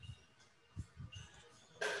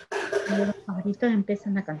 Cuando los pajaritos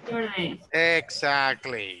empiezan a cantar.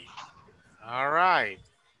 Exactly. All right.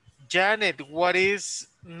 Janet, what is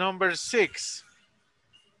number 6?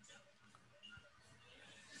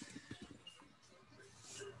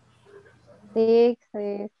 6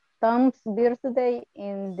 is Tom's birthday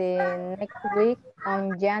in the next week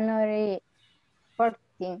on January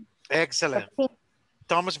 14th. Excellent. 14th.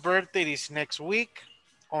 Tom's birthday is next week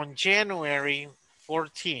on January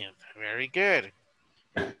 14th. Very good.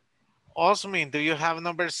 Osmin, do you have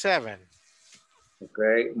number 7?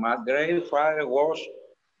 Okay, my grandfather was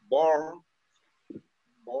born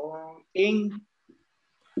in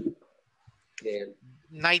the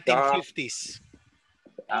 1950s.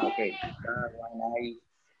 okay,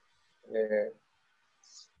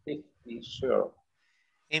 50, sure,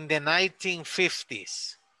 In the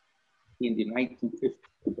 1950s. in the 1950s.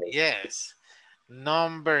 Okay. Yes.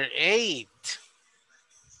 Number 8.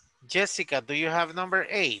 Jessica, do you have number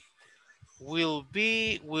 8? Will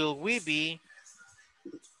we be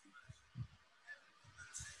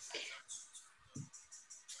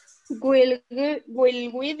Will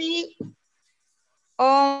we be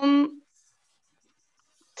on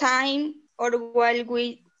time or will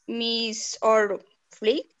we miss our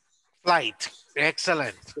flight? flight?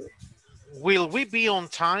 Excellent. Will we be on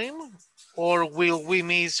time or will we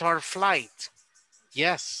miss our flight?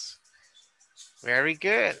 Yes. Very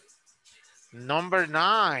good. Number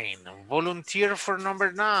 9. Volunteer for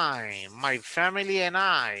number 9. My family and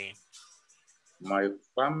I. My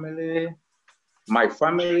family,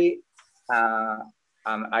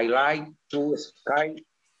 and I like to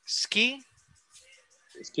Ski.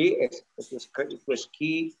 ski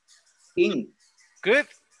in. Good.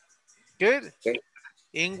 Good. Okay.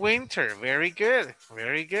 In winter. Very good.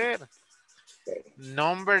 Very good. Okay.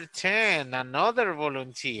 Number 10. Another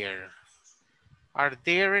volunteer. Are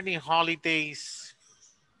there any holidays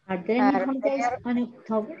Are there any holidays on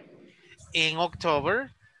October? in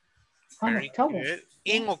October? On Very October. good.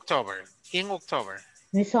 In October. In October.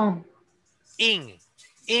 It's on. In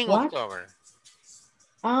What? October.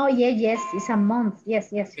 Oh, yeah, yes. It's a month.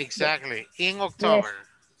 Yes. Exactly. In Yes. October.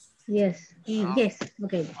 Yes. Yes.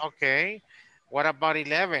 Okay. Okay. What about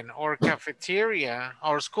 11? Our cafeteria,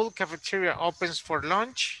 our school cafeteria opens for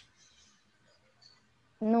lunch?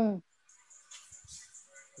 No.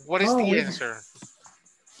 What is Oh, the answer?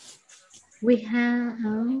 we have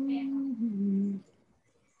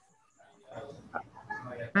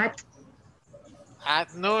at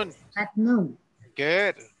At noon. noon.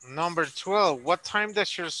 Good. Number 12. What time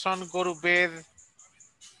does your son go to bed?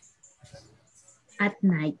 At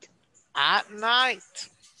night. At night.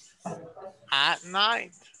 At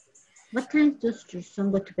night. What time does your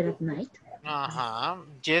son go to bed at night?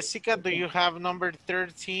 Jessica, do Okay. you have number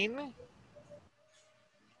 13?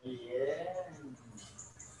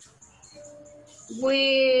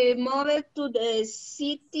 We moved to the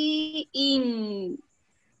city in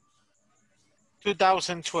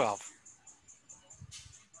 2012.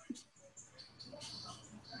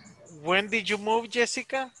 When did you move,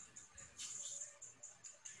 Jessica?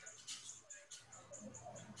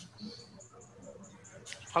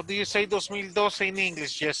 How do you say 2012 in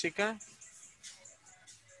English, Jessica?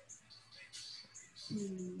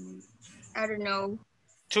 I don't know,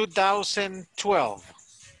 2012.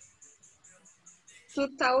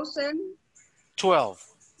 2000. 12.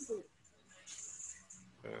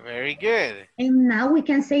 Very good. And now we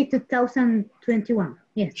can say 2021.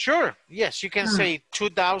 Yes. Sure. Yes, you can say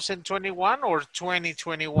 2021 or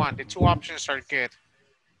 2021. The two options are good.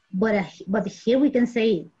 But here we can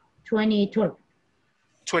say 2012.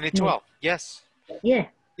 2012. Yes. Yeah.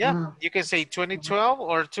 Yeah. You can say 2012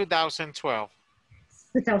 or 2012.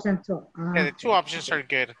 2012. Yeah, the two options are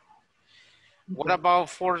good. What about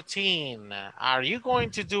 14? Are you going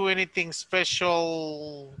to do anything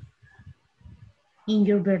special? In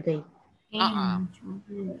your birthday.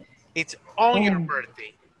 It's on your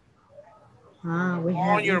birthday. We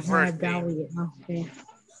On your have birthday. that. Okay.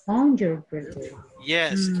 On your birthday.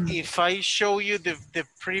 Yes. If I show you the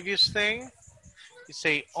previous thing, you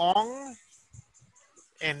say on,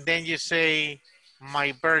 and then you say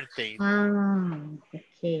my birthday.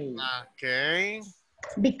 Okay. Okay.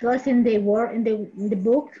 Because in the word in the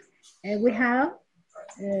book we have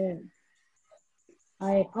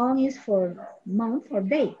I on is for month or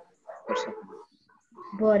day,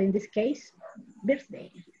 but in this case,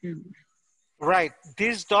 birthday. Right.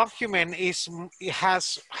 This document it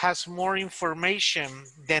has more information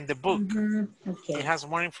than the book. Okay. It has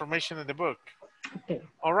more information than the book. Okay.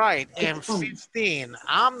 All right. And It's on. 15.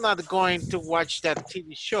 I'm not going to watch that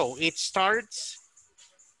TV show. It starts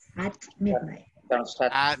At midnight.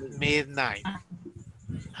 at midnight.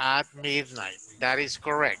 At midnight. That is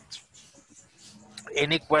correct.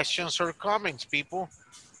 Any questions or comments, people?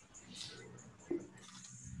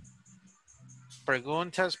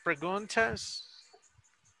 Preguntas, preguntas?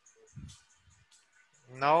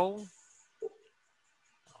 No?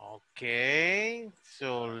 Okay,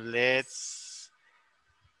 so let's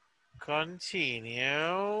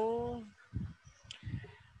continue.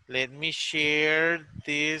 Let me share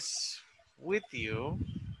this with you.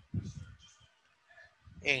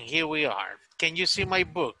 And here we are. Can you see my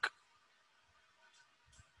book?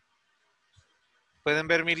 ¿Pueden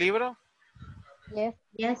ver mi libro? Yes.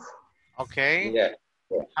 Yes. Okay. Yeah.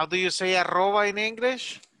 How do you say arroba in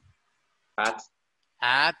English? At.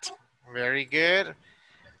 At. Very good.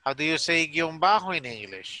 How do you say guión bajo in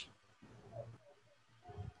English?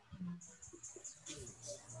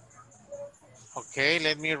 Okay,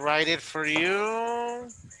 let me write it for you.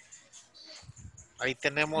 Ahí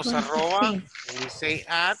tenemos arroba. We say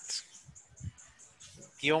at.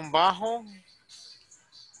 Guión bajo.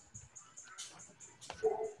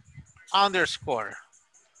 Underscore.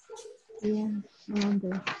 Yeah.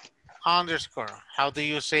 Underscore. How do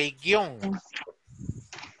you say guión?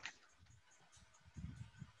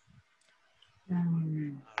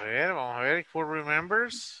 A ver, vamos a ver. Who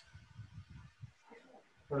remembers?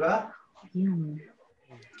 Hola.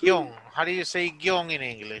 Guión. How do you say guión in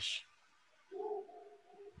English?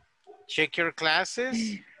 Check your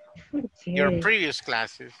classes. Okay. Your previous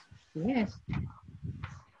classes. Yes.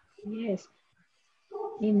 Yes.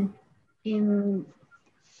 In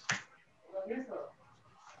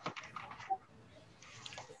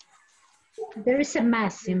there is a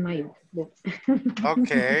mess in my book.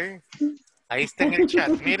 Okay. Ahí está en el chat.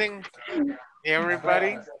 Miren,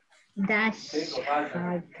 everybody. Dash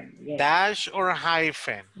hyphen. Yes. Dash or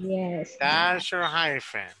hyphen. Yes. Dash or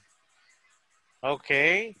hyphen.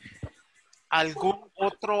 Ok. ¿Algún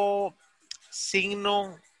otro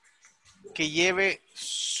signo que lleve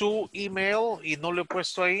su email y no lo he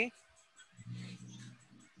puesto ahí?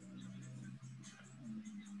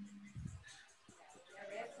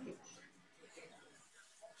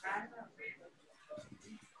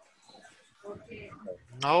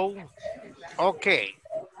 No? Okay.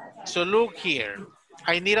 So look here.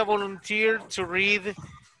 I need a volunteer to read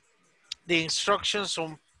the instructions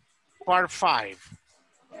on part 5.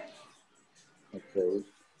 Okay.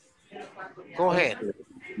 Go ahead.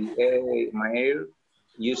 The mail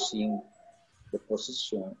using the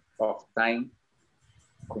position of time,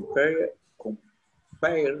 compare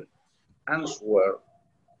answer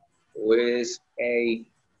with a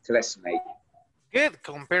classmate. Good.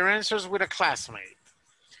 Compare answers with a classmate.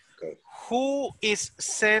 Okay. Who is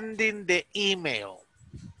sending the email?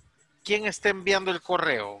 ¿Quién está enviando el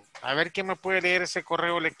correo? A ver quién me puede leer ese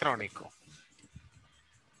correo electrónico.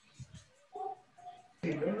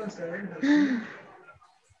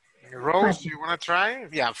 Rose, Fatty. you want to try?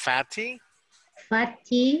 Yeah, Fatty.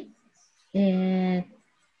 Fatty,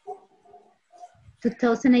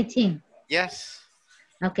 2018. Yes.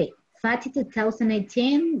 Okay, Fatty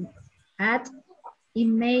 2018 at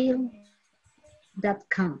email.com.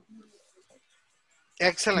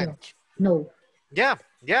 Excellent. No. Yeah.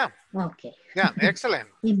 Okay. Yeah, excellent.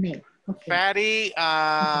 Email. Okay.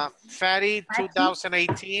 Fatty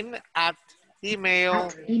 2018 at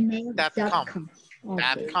email.com. Email.com.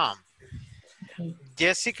 Okay. Okay.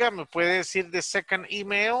 Jessica, ¿me puede decir the second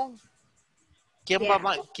email? ¿Quién va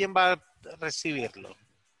a recibirlo?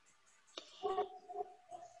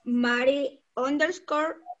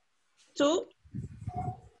 Mary_2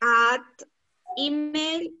 at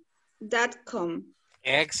email.com.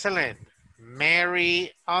 Excellent.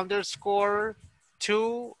 Mary_2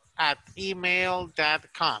 at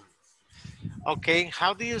email.com. Okay,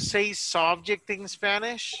 how do you say subject in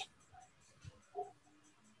Spanish?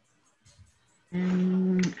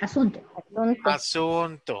 Asunto.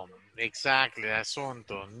 Asunto. Exactly,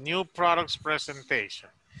 asunto. New products presentation.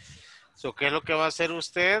 So, ¿qué es lo que va a hacer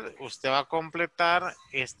usted? Usted va a completar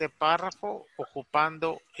este párrafo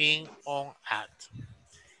ocupando in, on, at.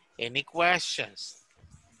 Any questions?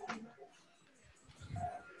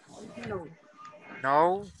 No.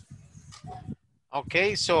 No?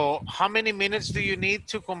 Okay, so how many minutes do you need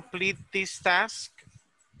to complete this task?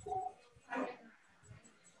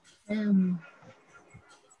 ¿En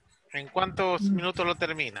cuántos minutos lo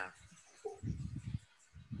termina?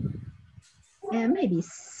 Maybe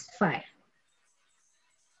 5.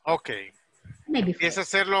 Okay. Maybe 5. Empieza a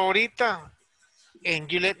hacerlo ahorita and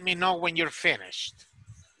you let me know when you're finished.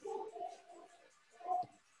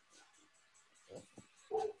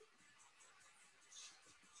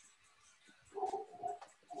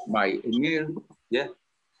 My email, yeah.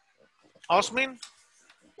 Osmin?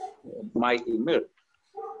 My email.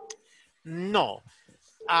 No.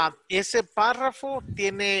 Ese párrafo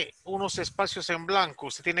tiene unos espacios en blanco.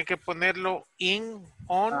 Usted tiene que ponerlo in,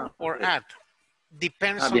 on, or Okay. at.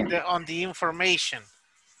 Depends on the information.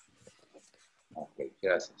 Ok,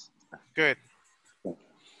 gracias. Good.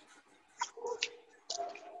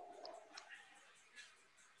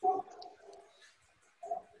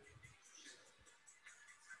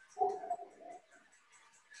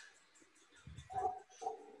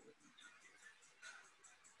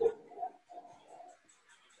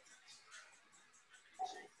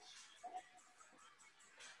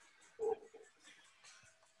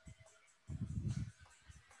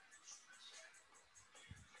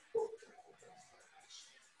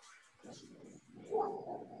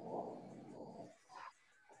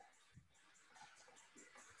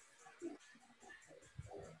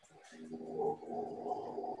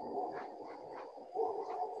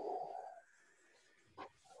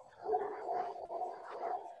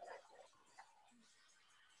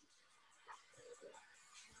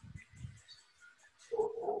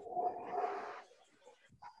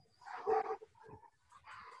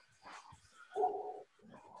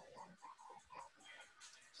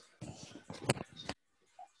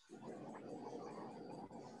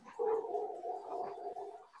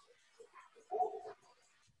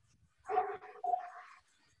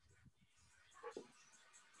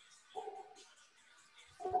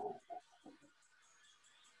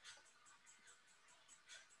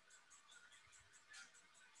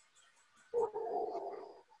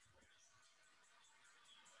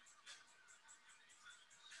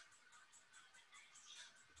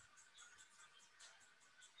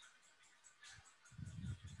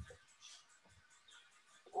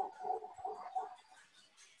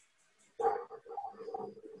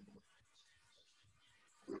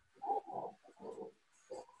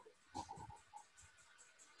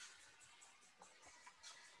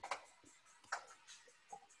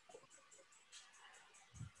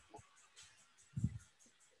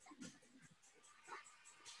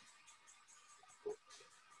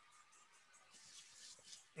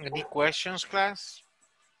 Any questions, class?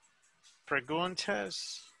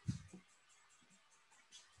 preguntas?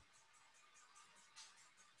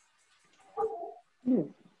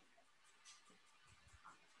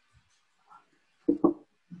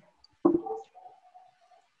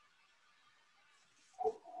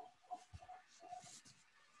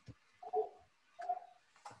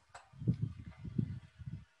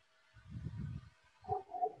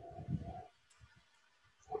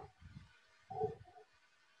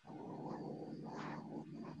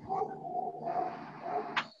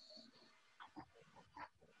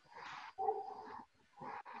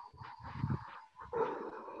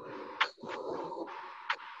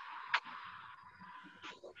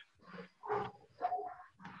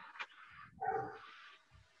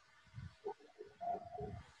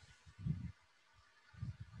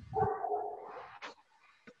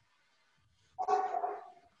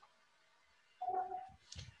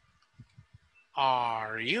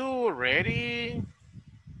 Are you ready?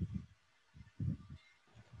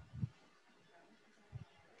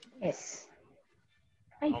 Yes,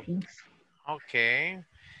 I think so. Okay.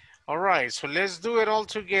 All right, so let's do it all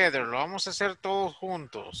together. Lo vamos a hacer todos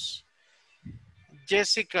juntos.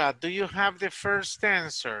 Jessica, do you have the first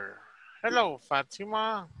answer? Hello,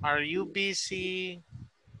 Fatima. Are you busy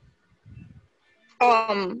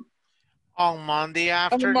Um, on Monday on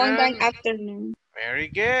Monday afternoon? afternoon. Very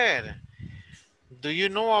good. Do you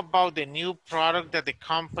know about the new product that the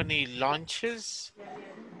company launches?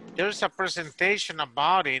 There's a presentation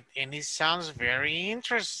about it and it sounds very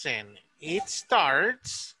interesting. It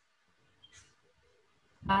starts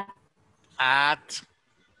At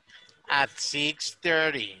at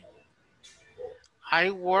 6:30.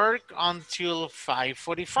 I work until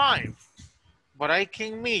 5:45, but I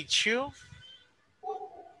can meet you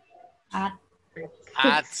at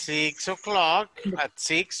at 6. 6 o'clock, at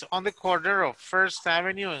 6 on the corner of First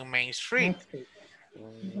Avenue and Main Street. Next week.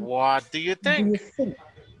 What do you Do you think? think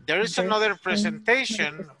There is there's another another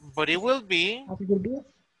presentation, but it will be it will be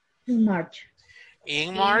in March?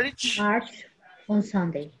 in March March on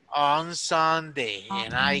Sunday. on Sunday,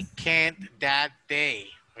 and I can't that day.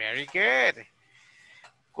 Very good.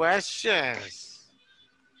 Questions?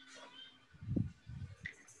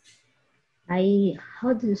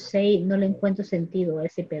 How do you say, no le encuentro sentido a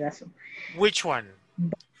ese pedazo. Which one?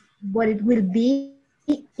 But it will be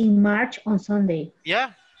in March on Sunday.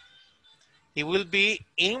 Yeah, it will be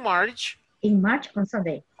in March In March on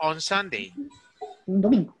Sunday. on Sunday. Un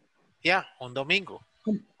domingo. Yeah, un domingo.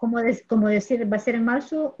 Como decir, va a ser en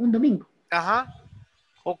marzo un domingo. Ajá.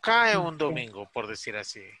 O cae un Okay. domingo, por decir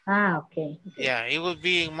así. Okay. Yeah, it will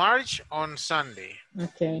be in March on Sunday.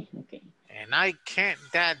 Okay. And I can't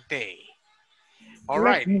that day. All Let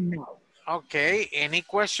right. me know. Okay, any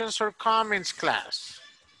questions or comments, class?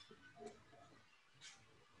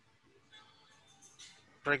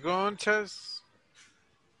 Preguntas?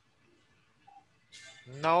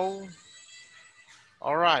 No?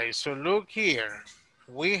 All right, so look here.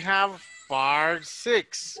 We have part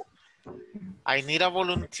 6. I need a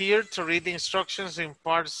volunteer to read the instructions in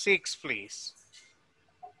part 6, please.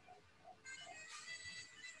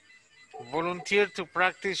 Volunteer to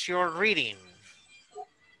practice your reading.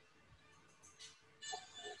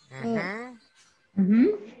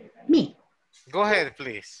 Me. Go ahead,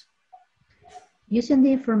 please. Using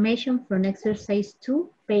the information from exercise 2,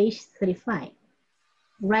 page 35.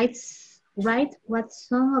 Write what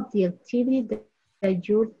some of the activity that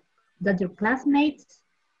your classmates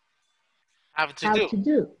Have to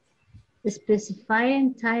do.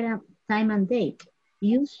 Specifying time and date.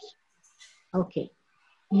 Use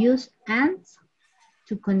and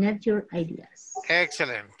to connect your ideas.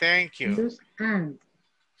 Excellent, thank you. Use and to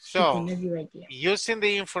So, connect your ideas. using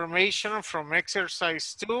the information from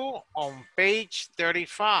exercise 2 on page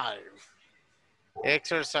 35.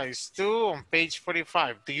 Exercise 2 on page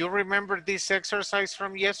 45. Do you remember this exercise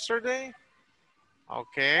from yesterday?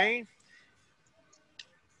 Okay.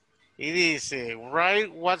 It is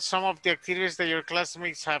write what some of the activities that your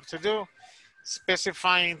classmates have to do,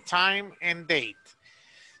 specifying time and date.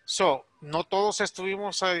 So, no todos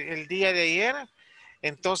estuvimos el día de ayer,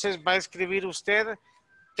 entonces va a escribir usted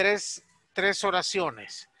tres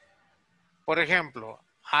oraciones. Por ejemplo,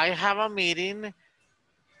 I have a meeting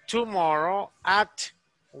tomorrow at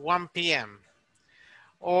 1 p.m.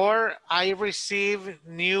 Or I receive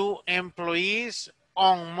new employees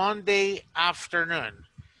on Monday afternoon.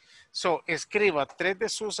 So, escriba 3 de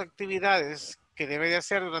sus actividades que debe de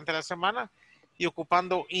hacer durante la semana y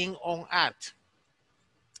ocupando in, on, at.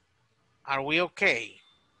 Are we okay?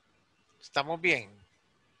 ¿Estamos bien?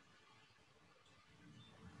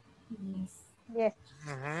 Yes.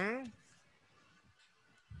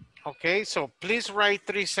 Okay, so please write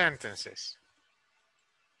 3 sentences.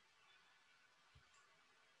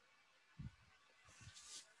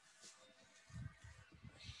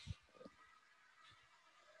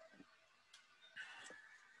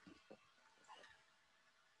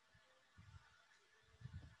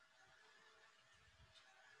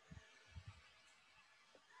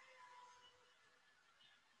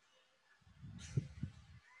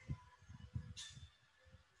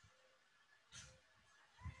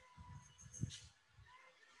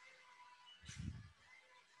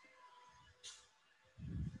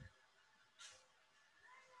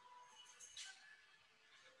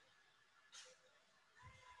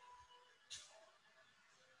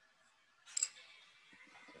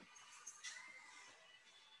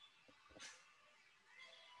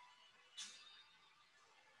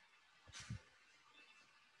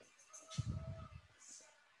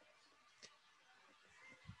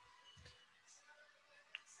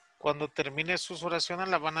 Cuando termine sus oraciones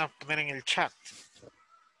las van a poner en el chat.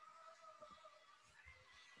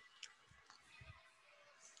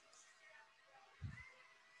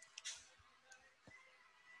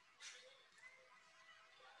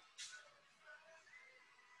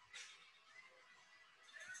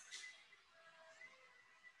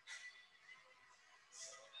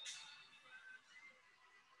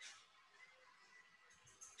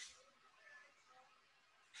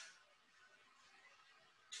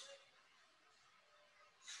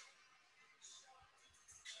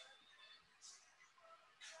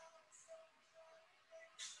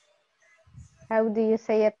 How do you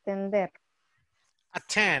say atender?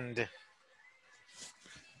 Attend.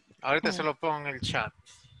 Ahorita se lo pongo en el chat.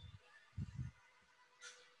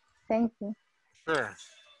 Thank you. Sure.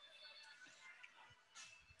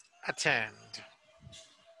 Attend.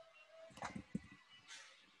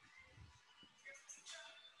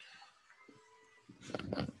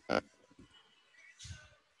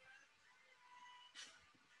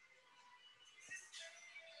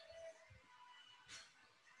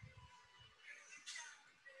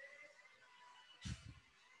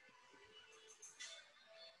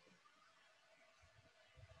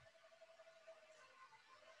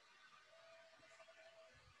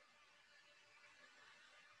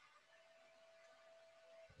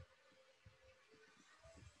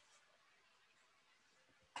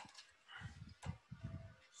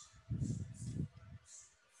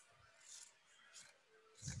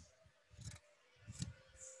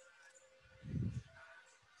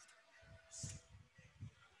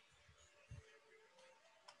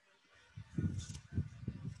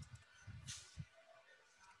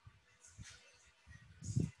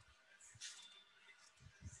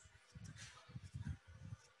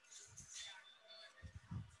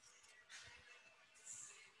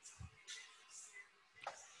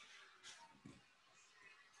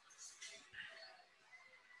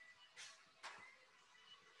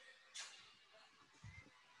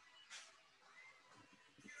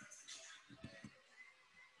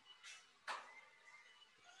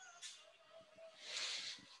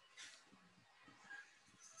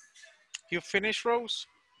 You finish, Rose?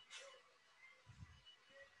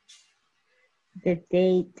 The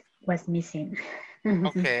date was missing.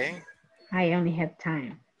 Okay. I only have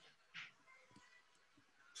time.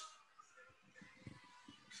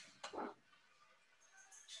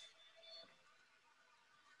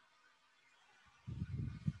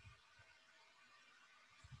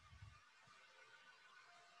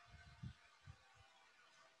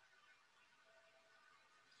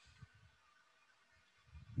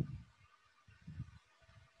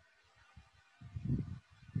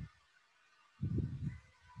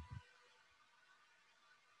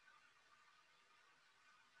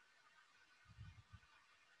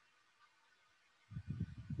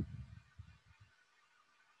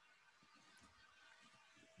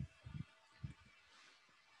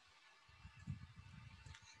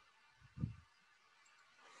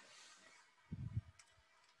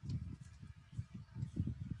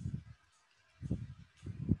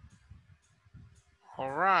 All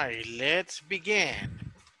right, let's begin.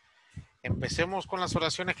 Empecemos con las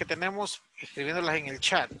oraciones que tenemos, escribiéndolas en el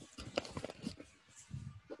chat.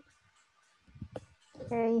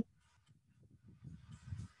 Okay.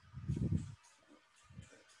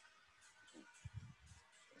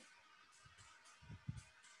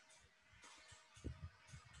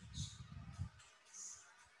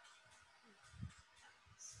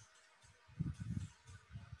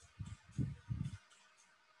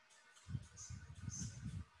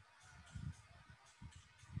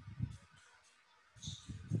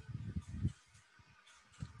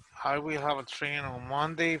 I will have a training on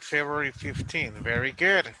Monday, February 15th. Very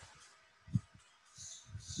good.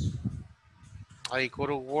 I go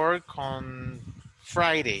to work on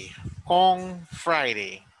Friday. On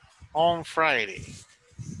Friday. On Friday.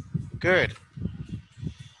 Good.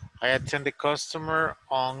 I attend the customer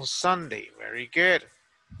on Sunday. Very good.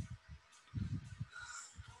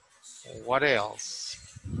 What else?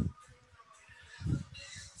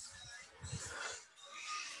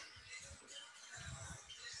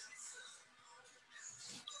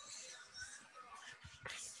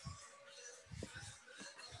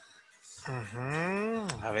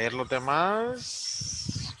 A ver los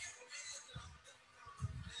demás.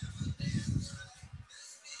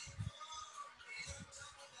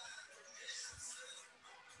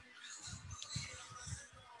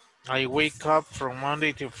 I wake up from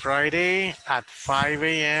Monday to Friday at 5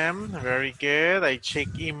 a.m. Very good. I check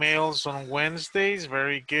emails on Wednesdays.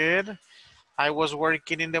 Very good. I was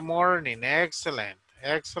working in the morning. Excellent.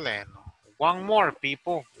 Excellent. One more,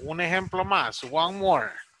 people. Un ejemplo más. One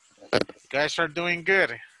more. You guys are doing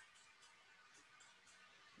good.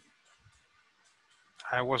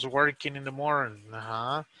 I was working in the morning.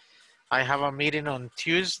 I have a meeting on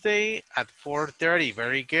Tuesday at 4:30.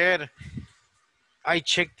 Very good. I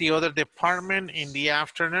checked the other department in the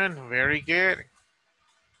afternoon. Very good.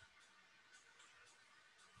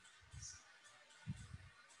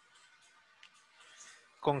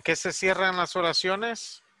 ¿Con qué se cierran las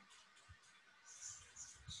oraciones?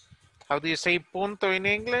 How do you say punto in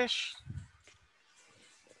English?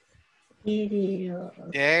 Period.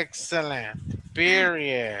 Excellent.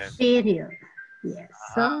 Period. Period. Yes.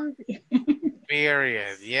 So,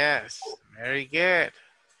 Period. Yes. Very good.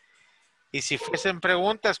 Y si fuesen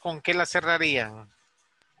preguntas, ¿con qué las cerrarían?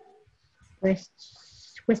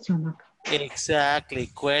 question mark. Exactly.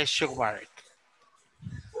 Question mark.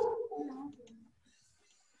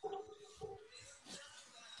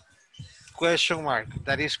 Question mark.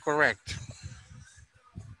 That is correct.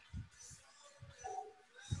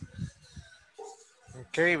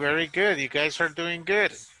 Okay, very good. You guys are doing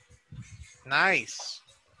good. Nice.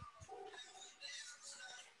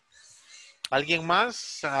 ¿Alguien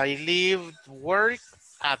más? I leave work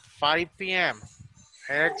at 5 p.m.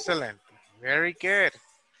 Excellent. Very good.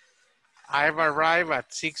 I've arrived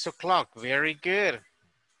at 6 o'clock. Very good.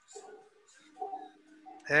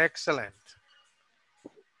 Excellent.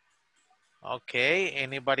 Okay,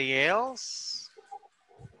 anybody else?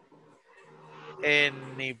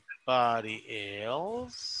 Anybody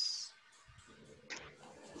else?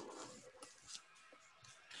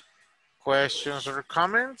 Questions or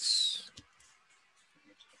comments?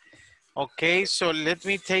 Okay, so let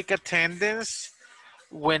me take attendance.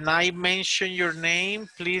 When I mention your name,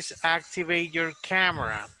 please activate your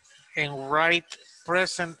camera and write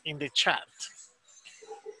present in the chat.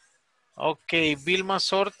 Okay, Vilma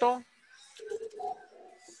Sorto.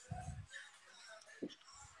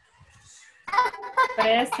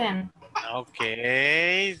 Present.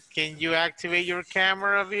 Okay, can you activate your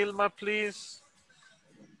camera, Vilma, please?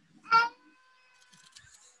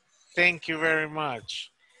 Thank you very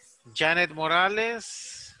much. Janet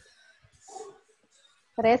Morales.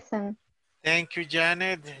 Present. Thank you,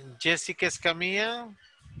 Janet. Jessica Escamilla.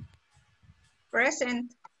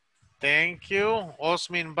 Present. Thank you.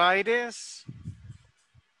 Osmin Baides.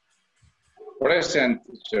 Present,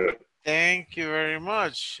 teacher. Thank you very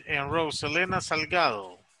much. And Rosalena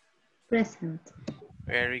Salgado. Present.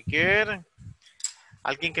 Very good.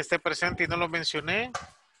 ¿Alguien que esté presente y no lo mencioné?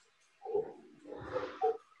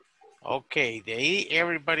 Okay, de ahí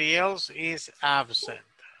everybody else is absent.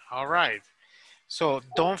 All right. So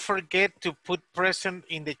don't forget to put present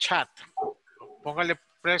in the chat. Póngale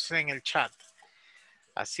present en el chat.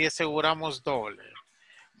 Así aseguramos doble.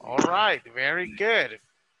 All right, very good.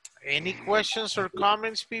 Any questions or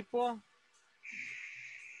comments, people?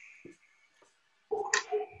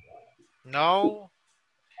 No?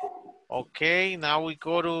 Okay, now we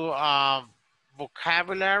go to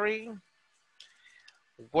vocabulary.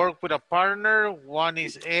 Work with a partner. One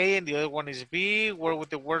is A and the other one is B. Work with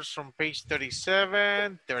the words from page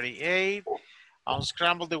 37, 38.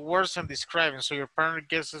 Unscramble the words and describe them. So your partner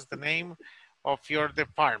guesses the name of your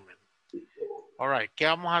department. All right, ¿qué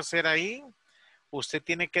vamos a hacer ahí? Usted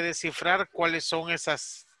tiene que descifrar cuáles son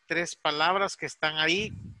esas tres palabras que están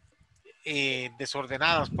ahí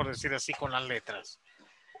desordenadas, por decir así, con las letras.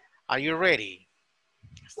 Are you ready?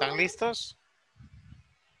 ¿Están listos?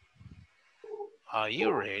 Are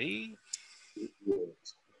you ready?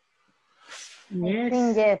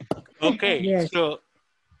 Yes. Yes. Okay, Yes. so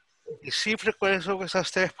descifre cuáles son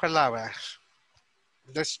esas tres palabras.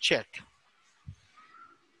 Let's check.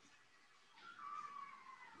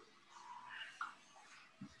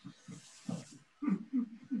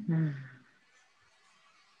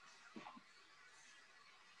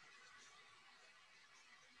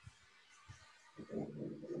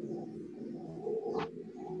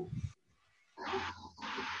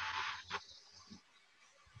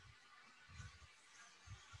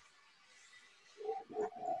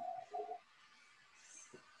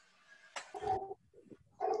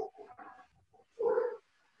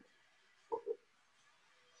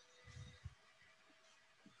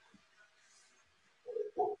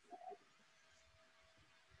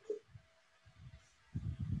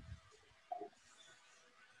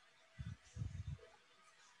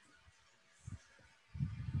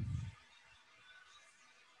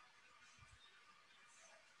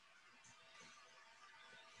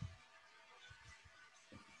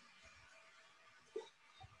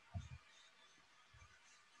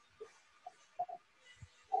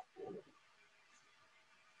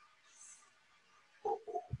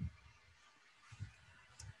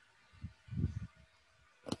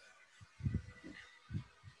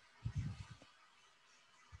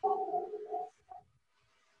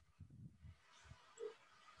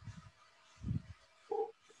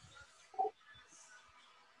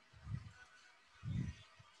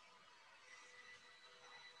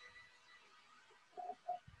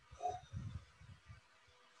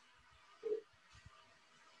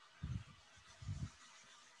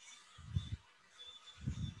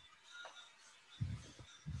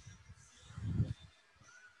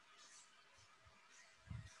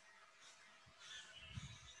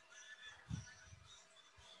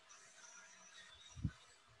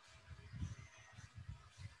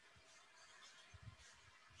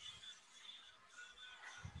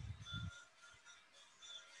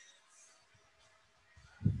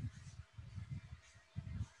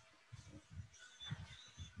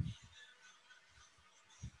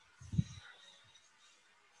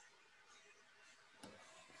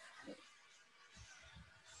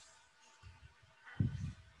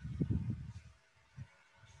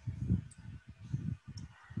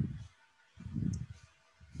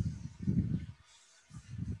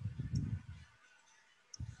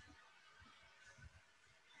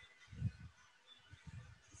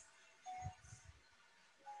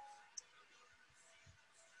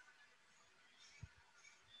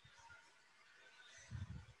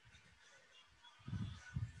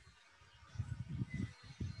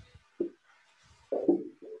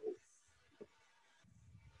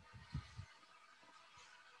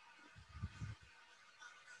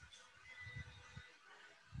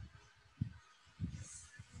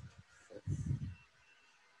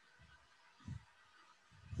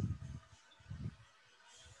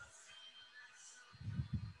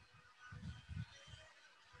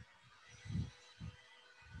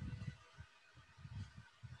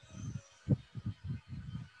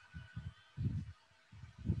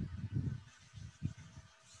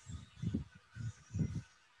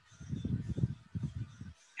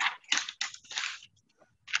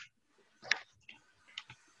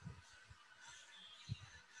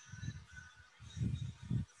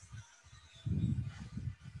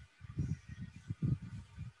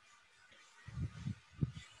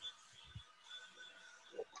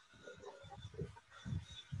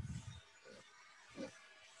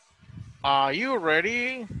 Are you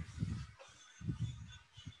ready?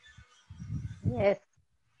 Yes.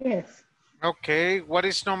 Yes. Okay, what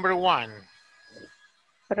is number 1?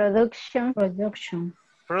 Production. Production.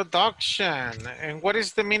 Production. And what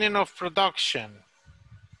is the meaning of production?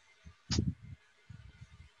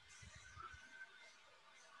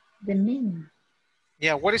 The meaning.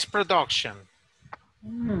 Yeah, what is production?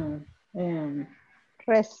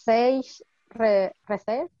 Research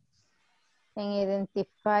and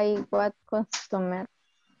identify what customer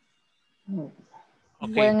Okay.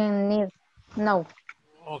 when in need. No.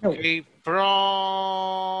 Okay, Production.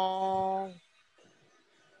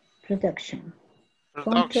 production.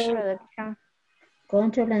 Production.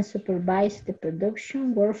 Control and supervise the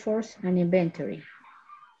production, workforce, and inventory.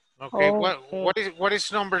 Okay, Okay. what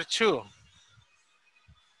is number 2?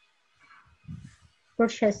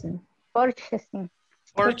 Purchasing. Purchasing.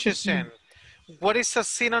 Purchasing. What is a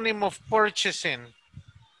synonym of purchasing?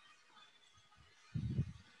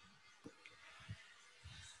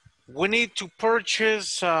 We need to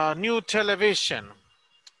purchase a new television.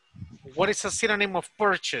 What is a synonym of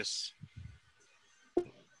purchase?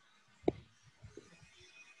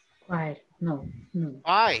 Buy. No.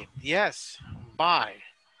 Buy. Yes, buy.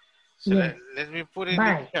 So Yes. let me put in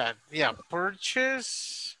Buy. the chat. Yeah,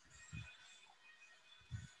 purchase.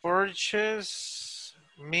 Purchase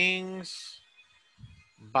means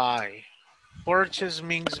buy. Purchase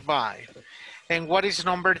means buy. And what is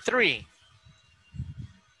number 3?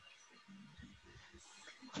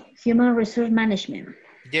 Human resource management.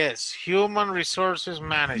 Yes, human resources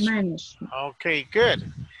management. Okay,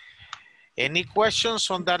 good. Any questions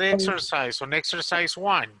on that exercise, on exercise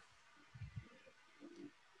 1?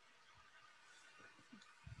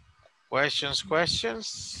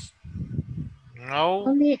 Questions? No?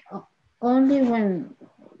 Only when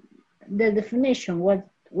the definition, what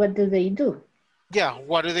do they do? Yeah,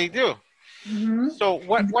 what do they do? So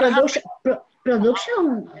what production, happened?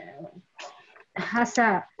 Production has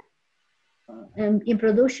a, in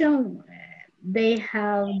production, they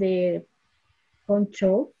have the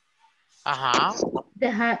control.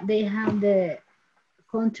 They have the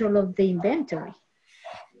control of the inventory.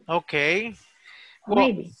 Okay. Well,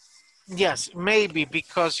 maybe. Yes, maybe,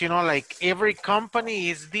 because, you know, like every company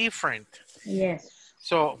is different. Yes.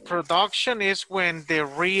 So production is when the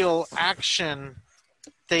real action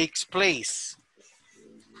takes place.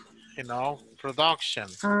 You know, production.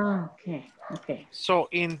 Okay. So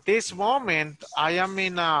in this moment, I am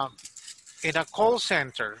in a call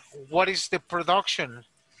center. What is the production?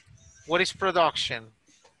 What is production?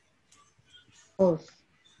 Calls.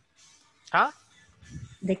 Huh?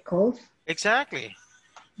 The calls. Exactly.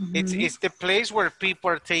 It's the place where people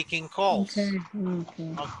are taking calls.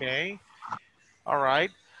 Okay. All right.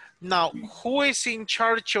 Now, who is in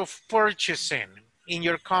charge of purchasing in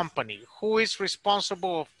your company? Who is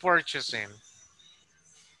responsible of purchasing?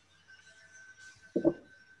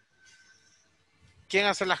 ¿Quién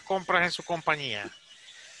hace las compras en su compañía?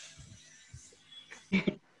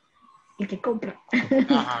 El que compra.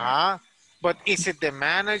 But is it the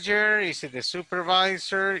manager? Is it the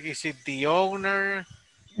supervisor? Is it the owner?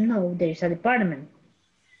 No, there's a department.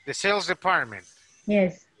 The sales department.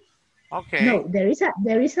 Yes. Okay. No, there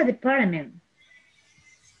is a department.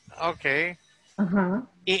 Okay.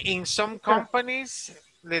 In some companies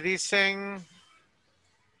le dicen,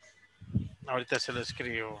 ahorita se lo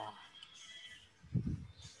escribo.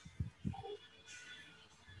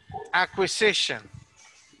 Acquisition.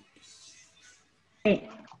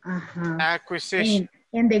 Acquisition.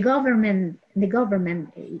 And the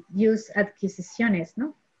government use adquisiciones,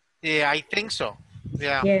 no? Yeah, I think so.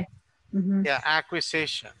 Yeah. Yeah. Yeah,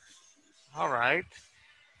 acquisition. All right.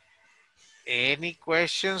 Any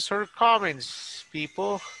questions or comments,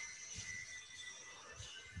 people?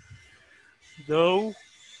 No?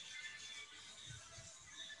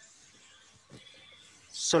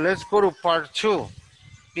 So let's go to part 2.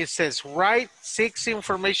 It says, write 6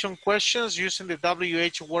 information questions using the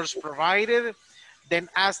WH words provided, then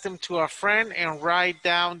ask them to a friend and write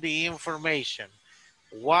down the information.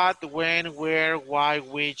 What, when, where, why,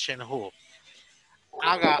 which, and who.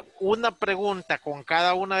 Haga una pregunta con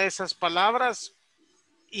cada una de esas palabras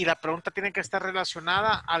y la pregunta tiene que estar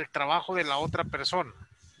relacionada al trabajo de la otra persona.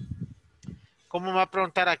 ¿Cómo me va a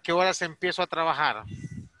preguntar a qué horas empiezo a trabajar?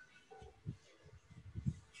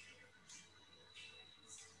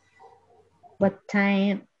 What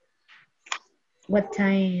time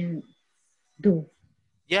do?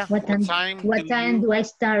 Yeah, what time do I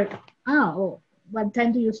start? What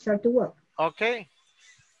time do you start to work? Okay.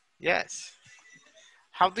 Yes.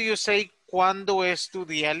 How do you say cuándo es tu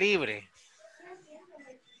día libre?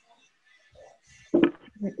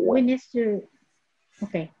 when is your,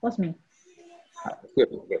 okay, Osman.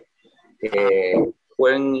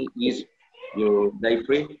 When is your day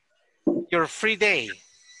free? Your free day.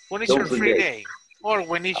 When is Your your free free day. day? Or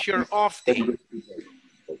when is your off day?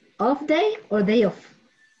 Off day or day off?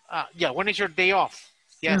 Yeah, when is your day off?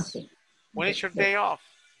 Yes. Okay. When is Okay. your day off?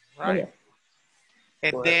 Day Right. off.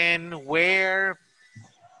 And then where,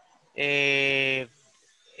 en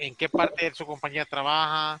qué parte de su compañía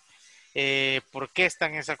trabaja, por qué está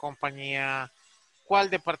en esa compañía, cuál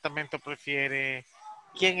departamento prefiere,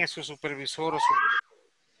 quién es su supervisor o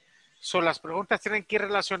su... las preguntas tienen que ir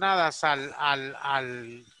relacionadas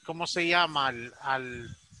al ¿cómo se llama?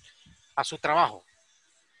 A su trabajo.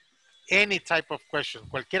 Any type of question,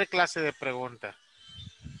 cualquier clase de pregunta.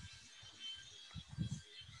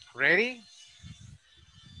 Ready?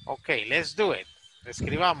 Okay, let's do it.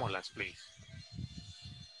 Escribámoslas, please.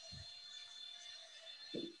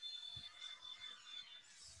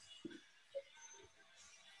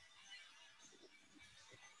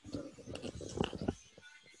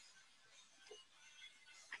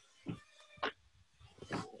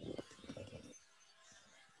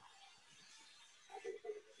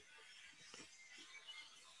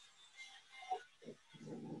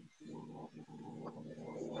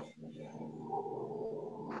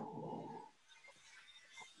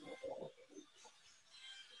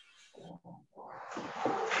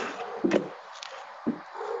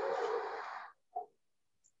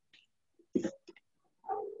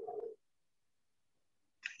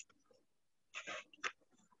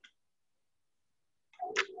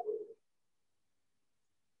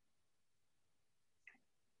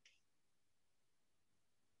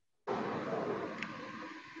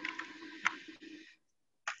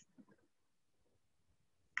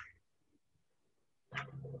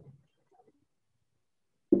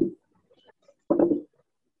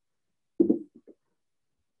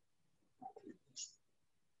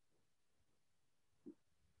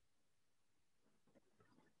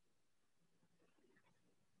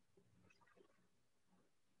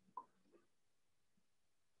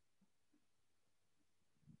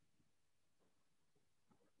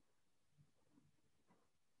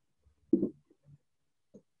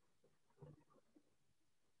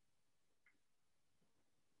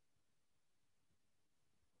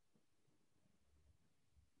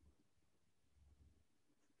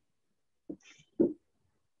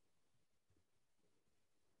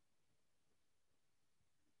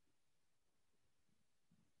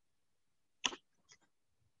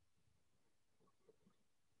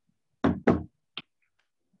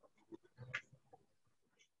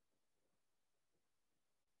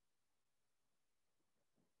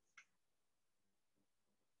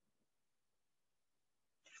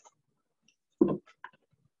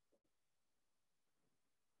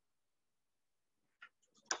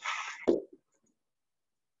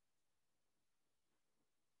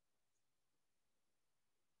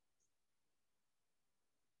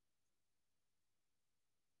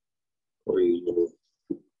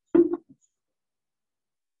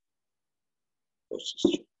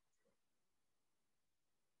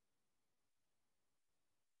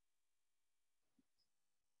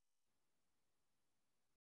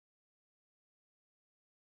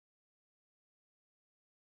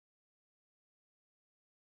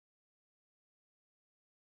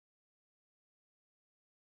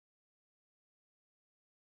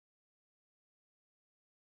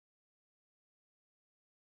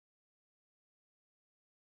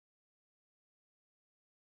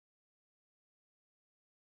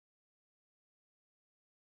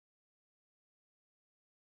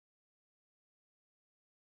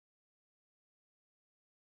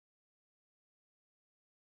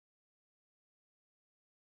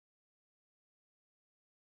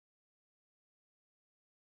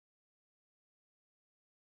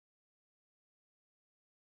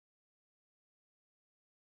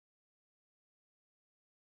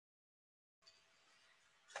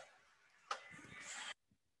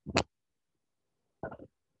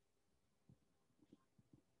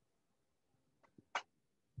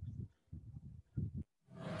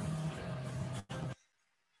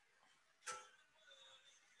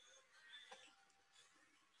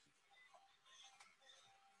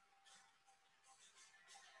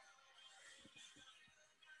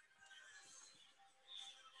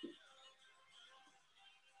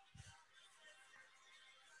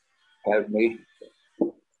 Help me.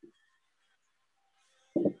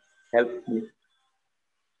 Help me.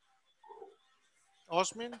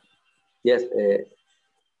 Osman? Yes.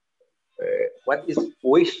 What is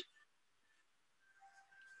wish?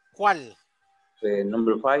 ¿Cuál?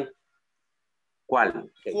 Number 5.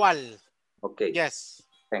 ¿Cuál? Okay. ¿Cuál? Okay. Yes.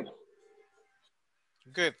 Thank you.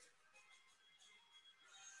 Good.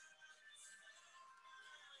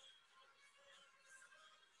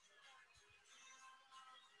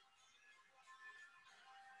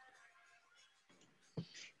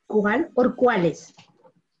 ¿Cuál o cuáles?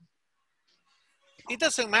 It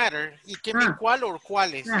doesn't matter. It can be cuál or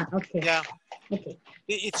cuáles. Okay. Yeah. Okay.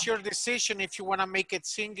 It's your decision if you want to make it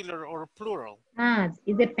singular or plural.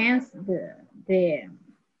 It depends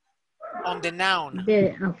On the noun.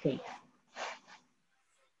 Okay.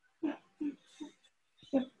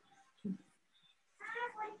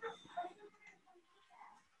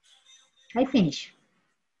 I finish.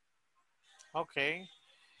 Okay.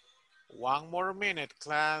 One more minute,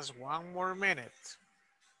 class. One more minute.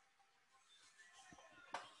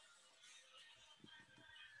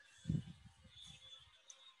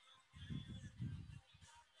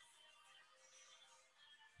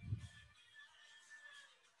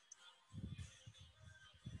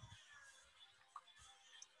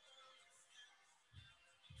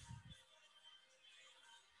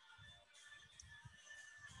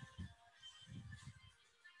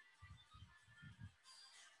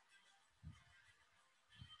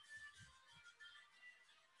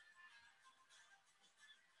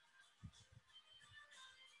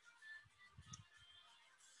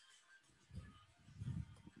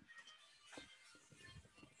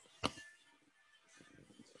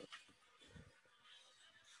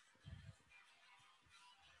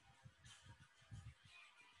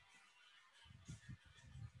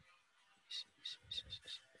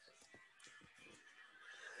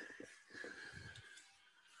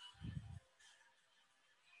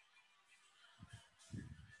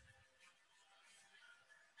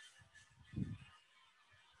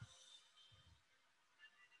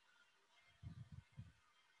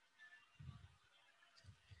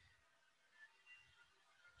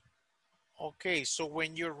 Okay, so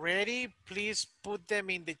when you're ready, please put them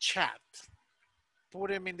in the chat. Put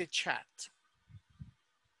them in the chat.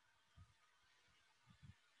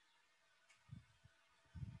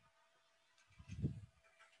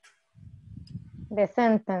 The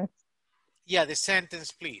sentence. Yeah, the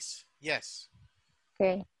sentence, please. Yes.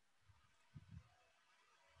 Okay.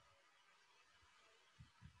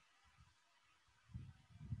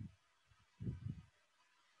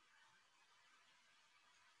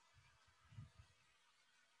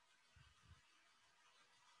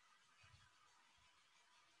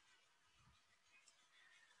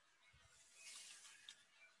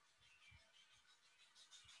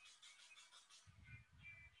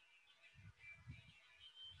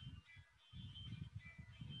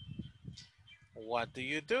 What do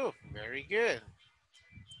you do? Very good.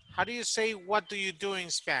 How do you say what do you do in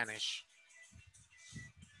Spanish?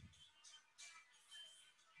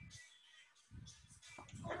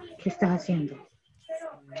 ¿Qué estás haciendo?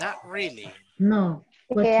 Not really. No.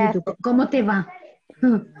 What ¿Qué do you do? haces? ¿Cómo te va?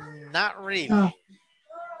 Not really. No.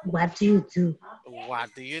 What do you do?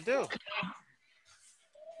 What do you do?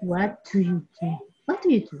 What do you do? What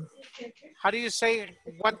do you do? How do you say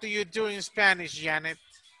what do you do in Spanish, Janet?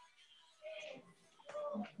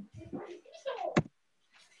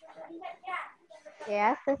 ¿Qué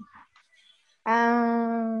haces?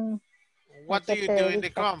 What do qué you te do in the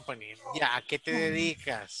dedicas? company? Yeah, ¿a qué te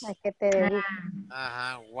dedicas? ¿A qué te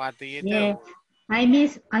dedicas? What do you Yeah. do? I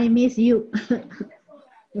miss you.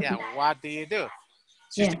 Yeah, what do you do?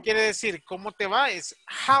 Si Yeah. usted quiere decir cómo te va, es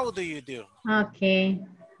how do you do? Okay.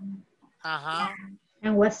 Ajá.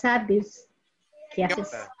 And what's up is ¿qué ¿Qué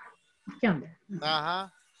haces? onda? ¿Qué onda?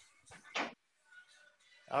 Ajá.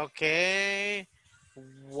 Okay.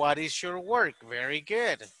 What is your work? Very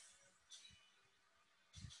good.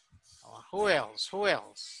 Who else? Who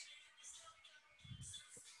else?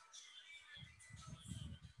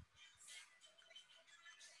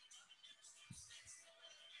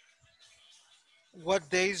 What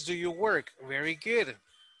days do you work? Very good.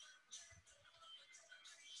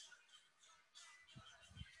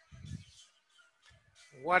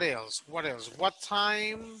 What else? What else? What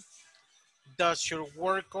time does your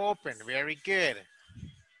work open? Very good.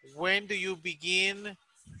 When do you begin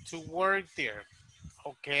to work there?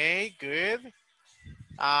 Okay, good.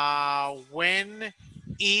 When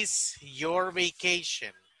is your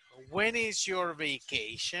vacation? When is your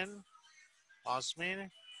vacation,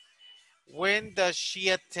 Osman? When does she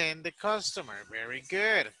attend the customer? Very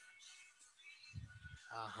good.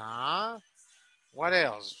 What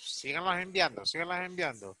else? Síganlas enviando, síganlas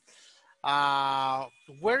enviando.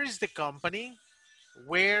 Where is the company?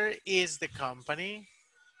 Where is the company?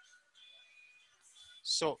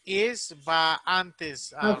 So is va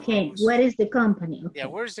antes. Okay, Rose. where is the company? Okay. Yeah,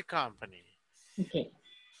 where's the company? Okay.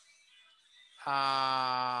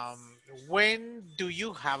 When do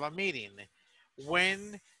you have a meeting?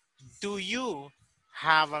 When do you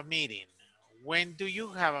have a meeting? When do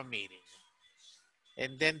you have a meeting?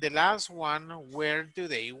 And then the last one, where do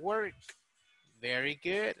they work? Very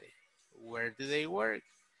good. Where do they work?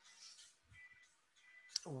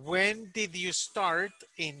 When did you start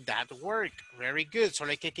in that work? Very good.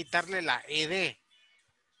 Solo hay que quitarle la ed.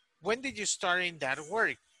 When did you start in that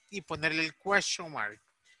work? Y ponerle el question mark.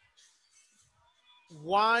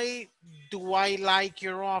 Why do I like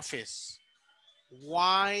your office?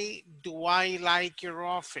 Why do I like your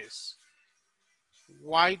office?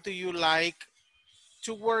 Why do you like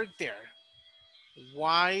to work there?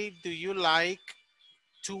 Why do you like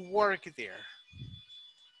to work there?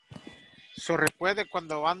 So recuerde,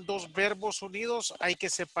 cuando van dos verbos unidos, hay que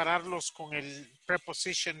separarlos con el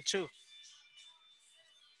preposition to.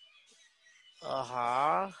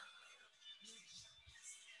 Ajá.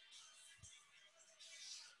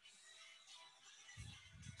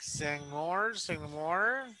 Sing more, sing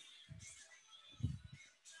more.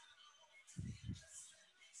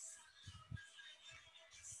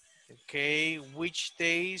 Okay, which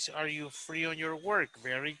days are you free on your work?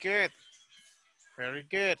 Very good. Very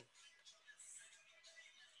good.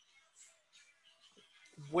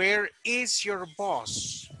 Where is your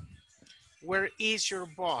boss? Where is your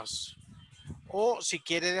boss? O si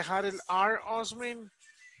quiere dejar el R, Osmin,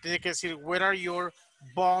 tiene que decir, where are your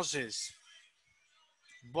bosses?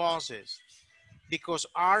 Bosses. Because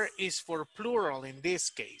R is for plural in this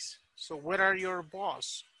case. So where are your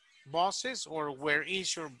bosses, or where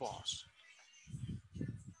is your boss?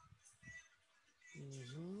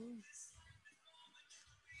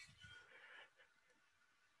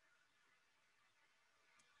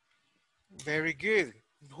 Very good.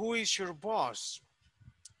 Who is your boss?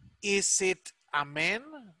 Is it a man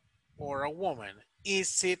or a woman?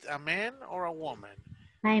 Is it a man or a woman?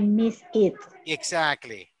 I miss it.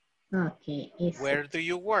 Exactly. Okay. Where do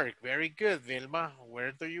you work? Very good, Vilma.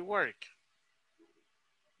 Where do you work?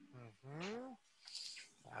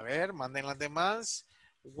 A ver, manden las demás.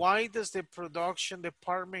 Why does the production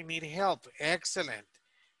department need help? Excellent.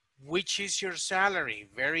 Which is your salary?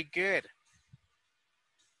 Very good.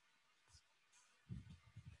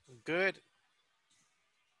 Good.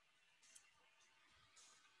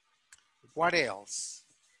 What else?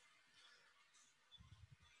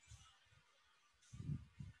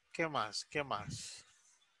 ¿Qué más? ¿Qué más?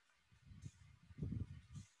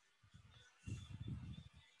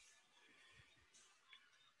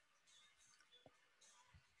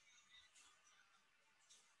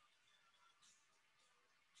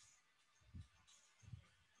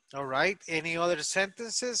 All right. Any other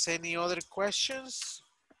sentences? Any other questions?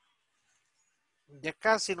 Ya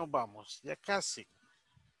casi nos vamos. Ya casi.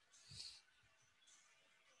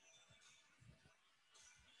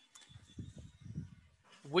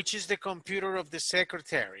 Which is the computer of the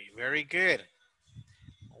secretary? Very good.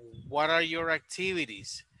 What are your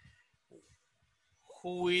activities?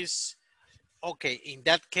 Who is... Okay, in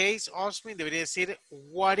that case, Osmin debería decir,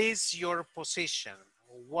 what is your position?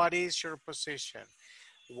 What is your position?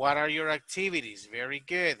 What are your activities? Very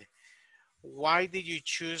good. Why did you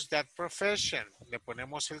choose that profession? Le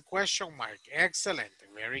ponemos el question mark. Excellent.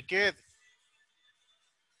 Very good.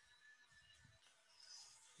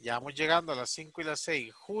 Ya vamos llegando a las 5 y las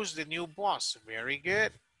 6. Who's the new boss? Very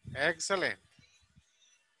good. Excellent.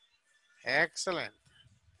 Excellent.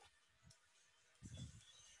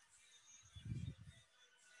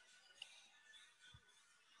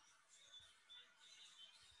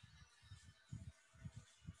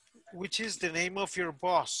 Which is the name of your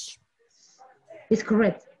boss? It's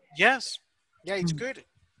correct. Yes. Yeah, it's good.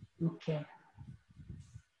 Okay.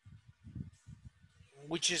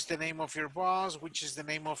 Which is the name of your boss? Which is the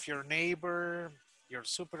name of your neighbor, your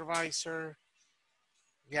supervisor?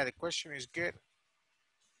 Yeah, the question is good.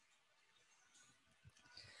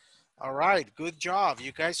 All right, good job.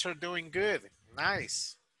 You guys are doing good.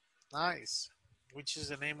 Nice, nice. Which is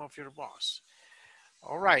the name of your boss?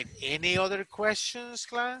 All right, any other questions,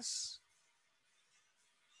 class?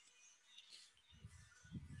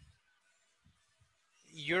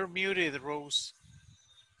 You're muted, Rose.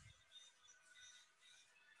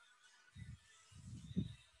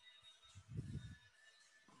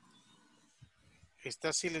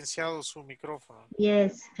 Está silenciado su micrófono.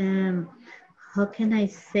 Yes. How can I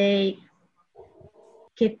say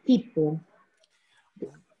qué tipo?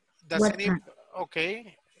 Does any,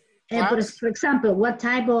 okay. For example, what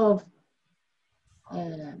type of...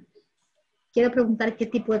 quiero preguntar qué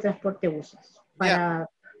tipo de transporte usas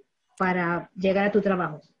para llegar a tu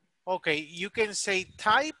trabajo. Okay, you can say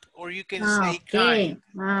type or you can say Okay.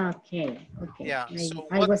 kind. Okay. Okay. Yeah, so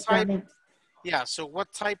I what was type, having. yeah, so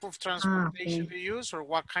what type of transportation Okay. do you use or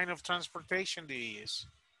what kind of transportation do you use?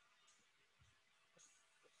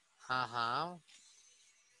 Uh-huh.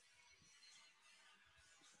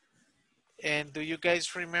 And do you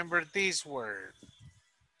guys remember this word?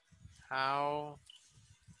 How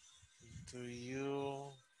do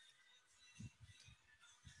you,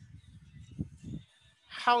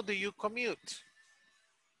 how do you commute?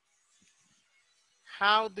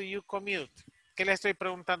 How do you commute? ¿Qué le estoy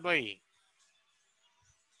preguntando ahí?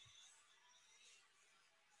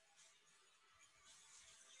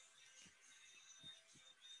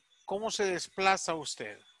 ¿Cómo se desplaza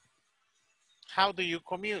usted? How do you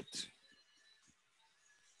commute?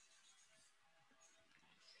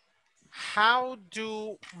 How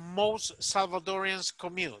do most Salvadorians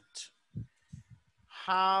commute?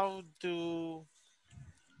 How do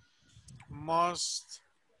most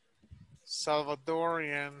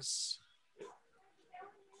Salvadorians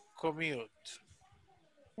commute?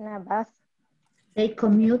 Una bus. They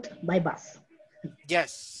commute by bus.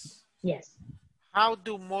 Yes. Yes. How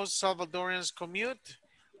do most Salvadorians commute?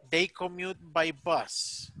 They commute by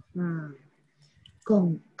bus. Mm.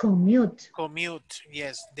 Commute. Commute,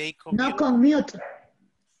 yes, they No commute commute.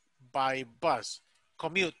 by bus.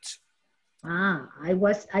 Commute, I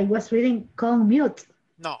was reading commute.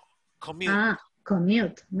 no, commute,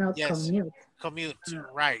 Commute. No yes, commute. commute,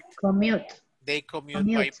 right. Commute. They commute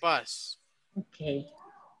by Commute. bus. Okay.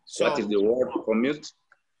 What is So, the word commute?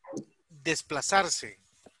 desplazarse.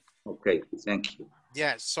 Okay, thank you.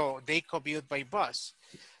 Yes, so they commute by bus.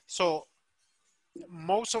 So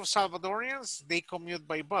most of Salvadorians, they commute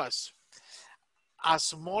by bus. A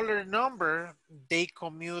smaller number, they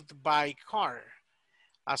commute by car.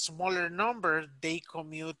 A smaller number, they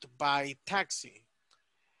commute by taxi.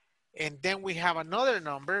 And then we have another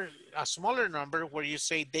number, a smaller number, where you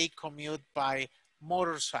say they commute by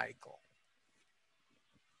motorcycle,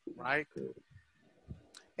 right?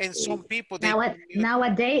 And some people, they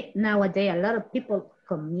commute, Nowadays, a lot of people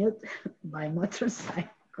commute by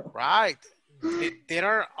motorcycle. right? There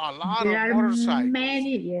are a lot There of are motorcycles,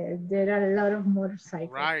 many, yes, there are a lot of motorcycles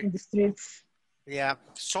right? in the streets. Yeah,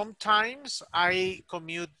 sometimes I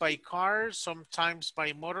commute by car, sometimes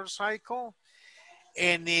by motorcycle.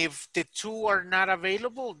 And if the two are not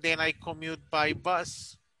available, then I commute by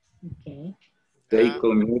bus. Okay. They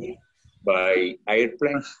commute by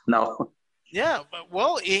airplane? No. Yeah,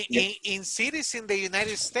 well, Yeah. in cities in the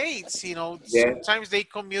United States, you know, Yeah. sometimes they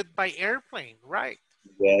commute by airplane, right?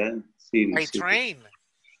 Yeah. City, By city. train,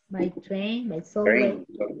 By train, by subway.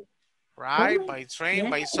 Train. right? Subway? By train, Yeah.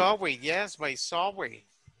 by subway, yes, by subway.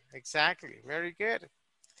 Exactly, very good.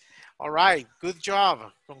 All right, good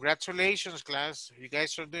job. Congratulations, class. You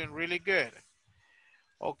guys are doing really good.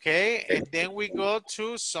 Okay, and then we go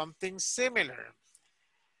to something similar.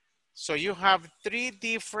 So you have three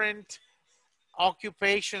different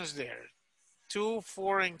occupations there, 2,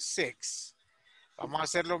 4, and 6. Vamos a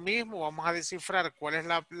hacer lo mismo, vamos a descifrar cuál es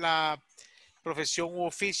la profesión u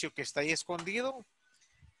oficio que está ahí escondido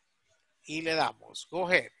y le damos. Go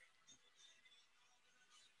ahead.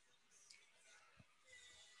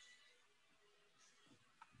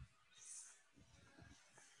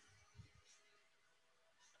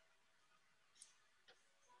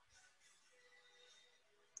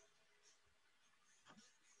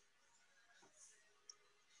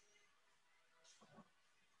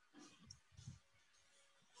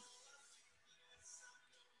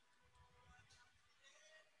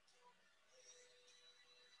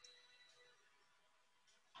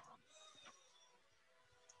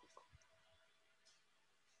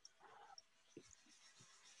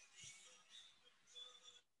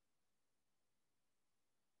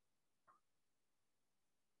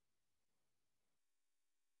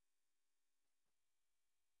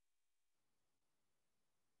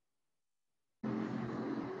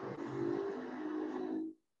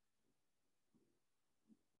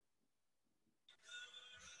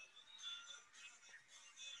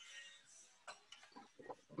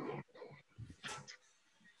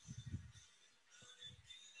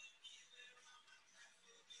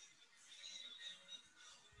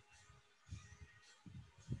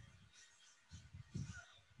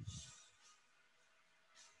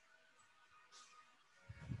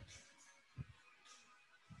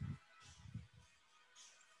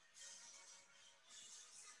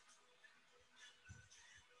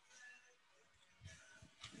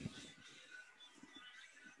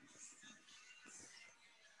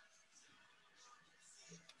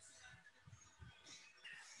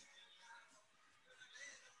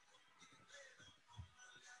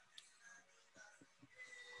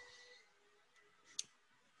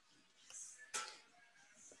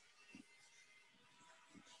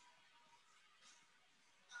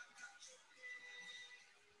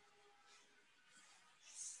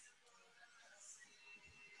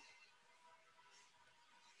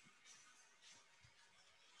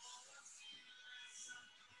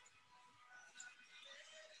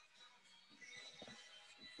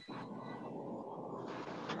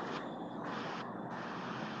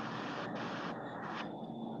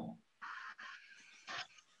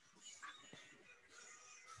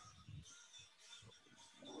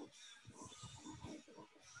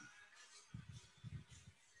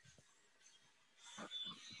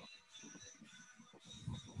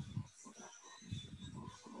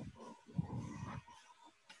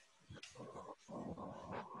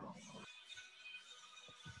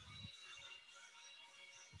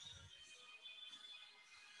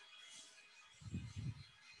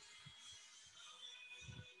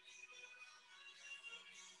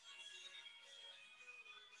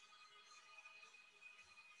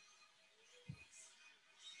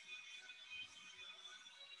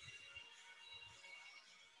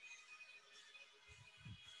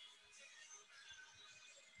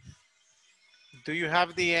 Do you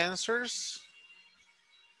have the answers?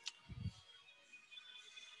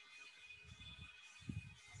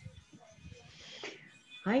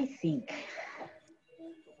 I think.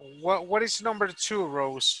 What is number 2,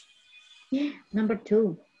 Rose? Number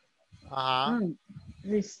 2. Uh-huh.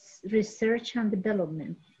 Research and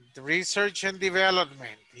development. Research and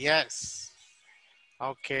development, yes.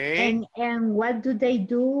 Okay. And what do they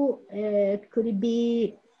do? Could it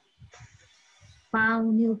be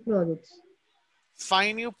found new products?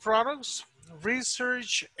 Find new products,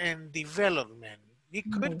 research and development.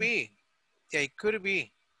 It could be. Yeah, it could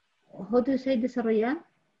be. How do you say desarrollar?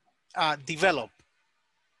 Develop.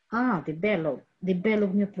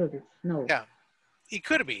 Develop new products. No. Yeah, it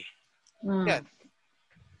could be. Yeah.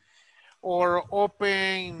 Or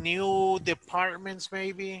open new departments,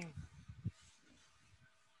 maybe.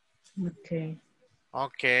 Okay.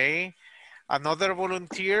 Okay. Another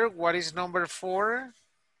volunteer. What is number 4?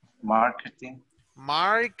 Marketing.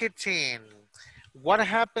 Marketing. What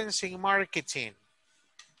happens in marketing?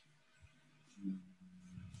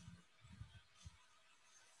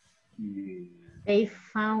 They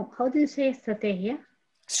found, how do you say estrategia?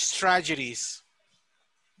 Strategies.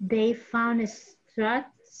 They found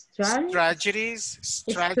Strategies.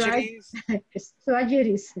 Strategies.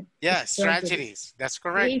 Yeah, strategies. That's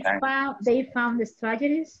correct. They found the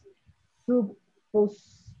strategies to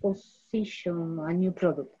position a new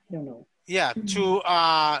product. I don't know. Yeah, to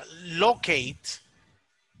locate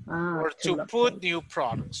or to put new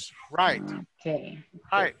products. Right. Okay.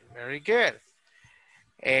 Right. Very good.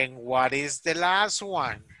 And what is the last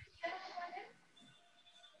one?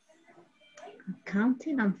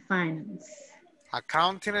 Accounting and finance.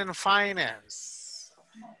 Accounting and finance.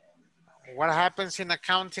 What happens in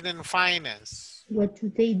accounting and finance? What do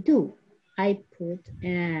they do? I put,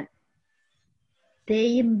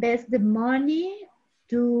 they invest the money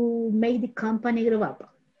to make the company grow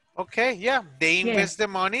up. Okay, yeah. They invest the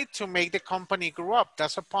money to make the company grow up.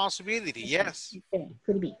 That's a possibility, yes. Okay,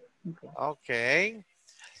 could be. Okay.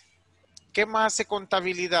 ¿Qué más hace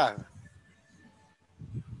contabilidad?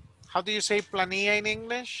 How do you say planilla in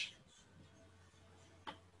English?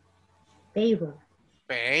 Payroll.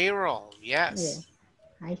 Payroll, yes.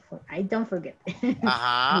 Yeah. I don't forget.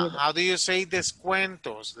 Ajá. How do you say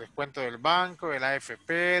descuentos? Descuento del banco, del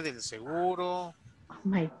AFP, del seguro. Oh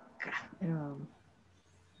my God.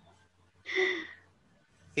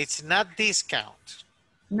 It's not discount.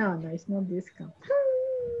 No, it's not discount.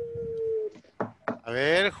 A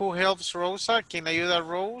ver, who helps Rosa? ¿Quién ayuda a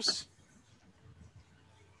Rose?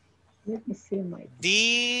 Let me see my...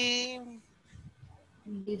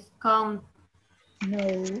 Discount.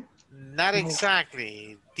 No. Not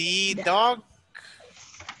exactly. Deductions.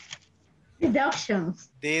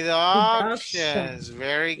 Deductions.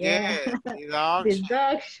 Very good. Deduction.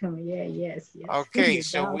 Deduction. Yeah, yes. Okay, Deduction.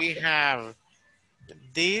 so we have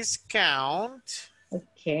discount.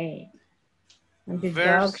 Okay. And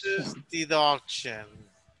versus deduction.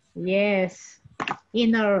 Yes.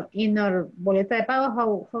 In our boleta de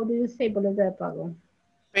pago, how do you say boleta de pago?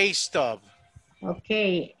 Pay stub.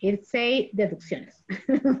 Okay, it say deducciones.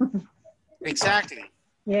 Exactly.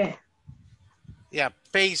 Yeah. Yeah,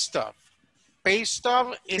 pay stub. Pay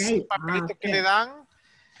stub es el papelito que le dan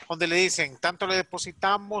donde le dicen tanto le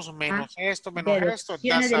depositamos menos esto, menos esto.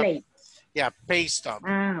 Yeah, pay stub.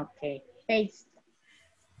 Okay. Pay stub.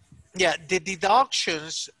 Yeah, the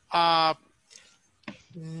deductions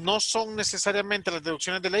no son necesariamente las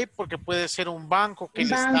deducciones de ley porque puede ser un banco que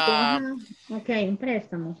le está... Ok, un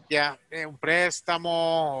préstamo. Ya, un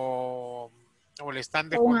préstamo o le están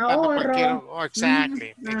descontando cualquier... Oh,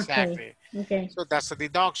 exactly. Okay. So that's a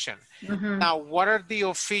deduction. Now, what are the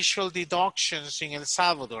official deductions in El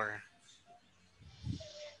Salvador?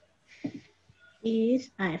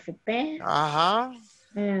 Is AFP.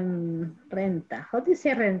 Renta. How do you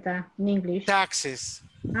say renta in English? Taxes.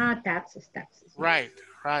 Taxes. Right.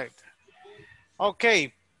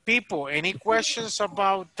 Okay, people, any questions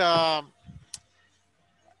about the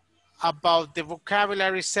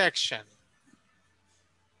vocabulary section?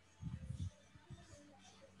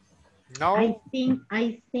 No?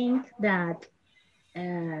 I think that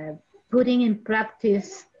putting in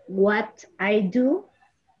practice what I do.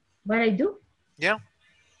 Yeah.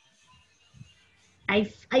 I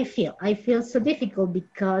feel so difficult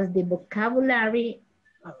because the vocabulary,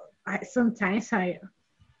 sometimes I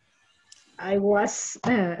was...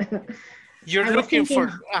 You're looking for...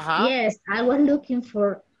 Yes, I was looking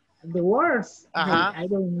for the words. I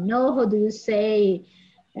don't know, how do you say,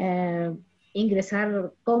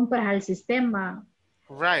 ingresar compras al sistema.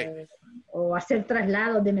 Right. O hacer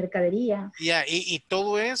traslados de mercadería. Yeah, y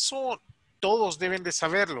todo eso todos deben de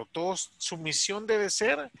saberlo. Todos, su misión debe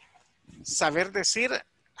ser saber decir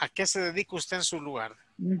a qué se dedica usted en su lugar.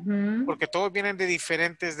 Porque todos vienen de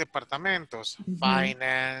diferentes departamentos.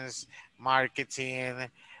 Finance, marketing,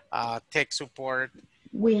 tech support.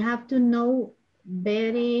 We have to know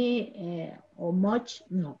very or much,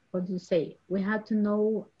 no, what do you say? We have to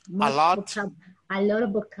know much a lot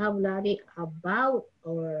of vocabulary about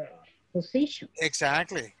our position.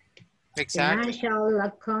 Exactly. Financial,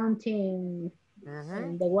 accounting,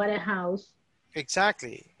 the warehouse.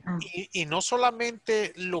 Exactly. Y no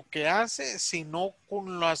solamente lo que hace, sino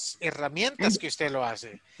con las herramientas que usted lo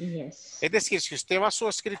hace. Yes. Es decir, si usted va a su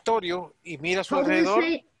escritorio y mira a su alrededor.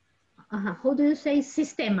 How do you say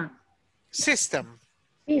sistema? System.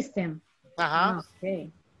 System. Ajá.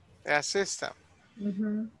 Okay. System.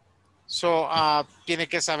 So, tiene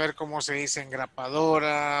que saber cómo se dice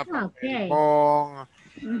engrapadora, papel bond,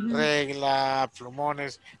 regla,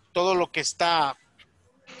 plumones, todo lo que está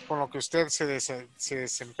con lo que usted se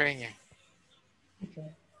desempeña.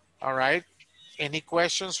 Okay. All right. Any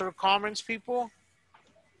questions or comments, people?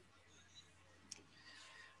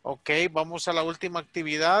 Ok, vamos a la última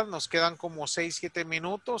actividad. Nos quedan como 6-7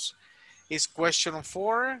 minutos. Is question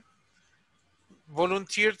 4.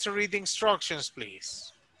 Volunteer to read the instructions,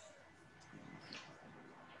 please.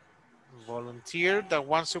 Volunteer that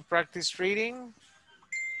wants to practice reading.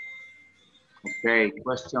 Okay,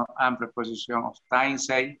 question and preposition of time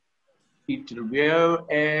say, interview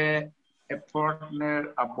a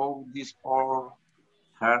partner about this or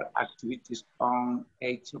her activities on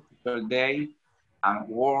a typical day and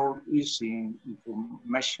word using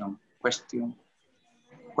information, questions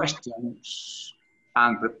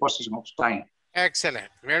and preposition of time. Excellent.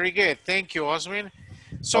 Very good. Thank you, Oswin.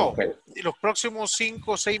 So, los próximos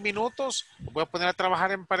 5 o 6 minutos, voy a poner a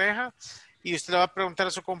trabajar en pareja y usted le va a preguntar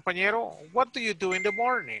a su compañero, what do you do in the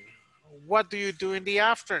morning? What do you do in the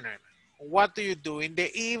afternoon? What do you do in the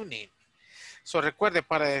evening? So, recuerde,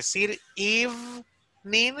 para decir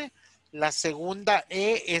evening, la segunda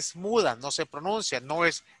E es muda, no se pronuncia, no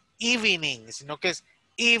es evening, sino que es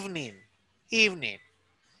evening, evening.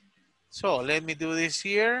 So, let me do this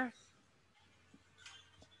here.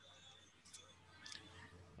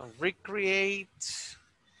 Recreate,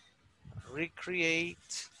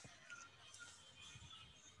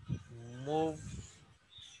 move,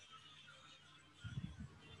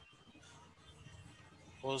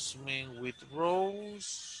 Osman with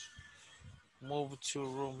Rose, move to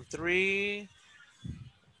room 3,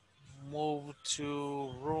 move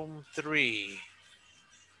to room 3.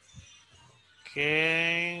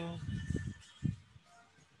 Okay.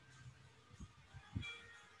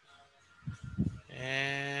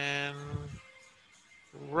 And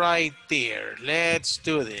right there, let's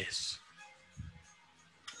do this.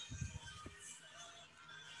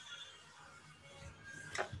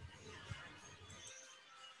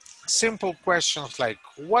 Simple questions like,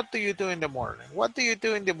 what do you do in the morning? What do you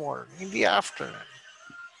do in the morning? In the afternoon?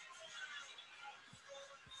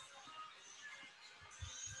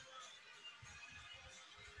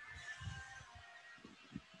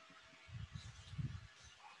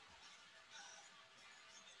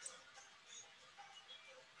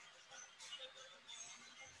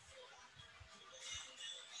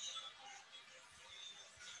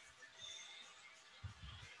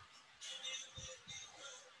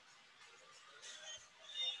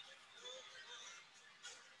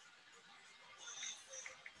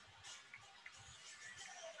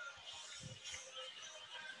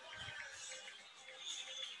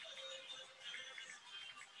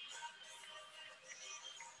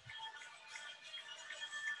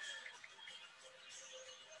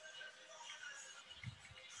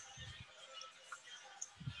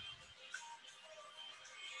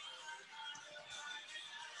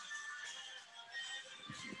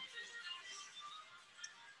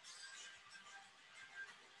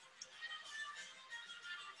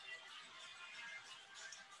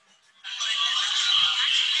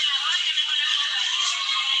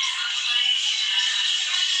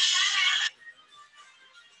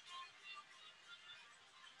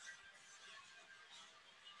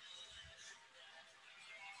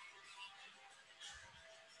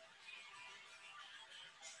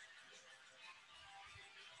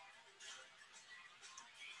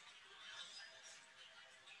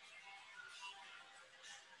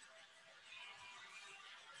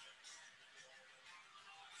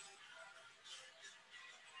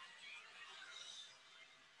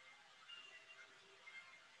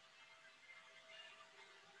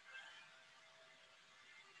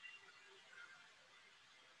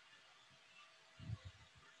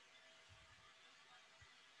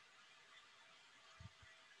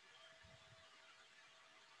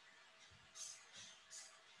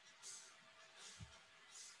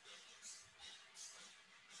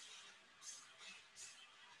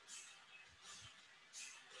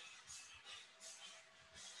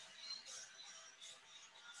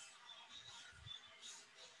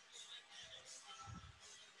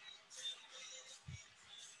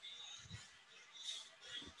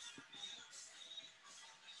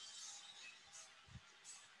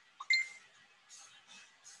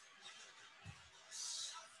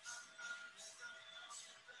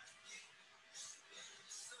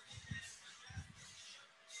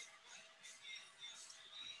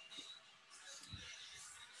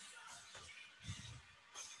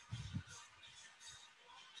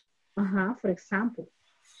 For example.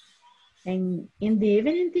 And in the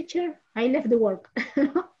evening, teacher, I left the work.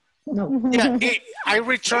 No. Yeah, I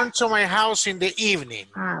returned to my house in the evening.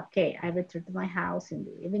 Okay, I returned to my house in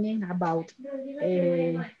the evening about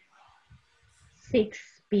 6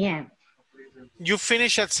 p.m. You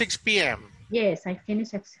finish at 6 p.m. Yes, I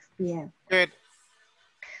finished at 6 p.m. Good.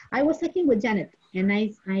 I was talking with Janet, and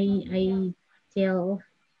I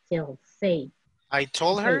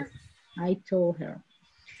told her. I told her.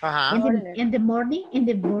 Uh-huh. In the morning,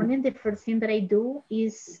 the first thing that I do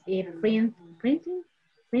is print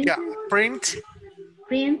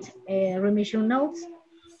remission notes,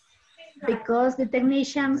 because the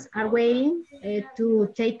technicians are waiting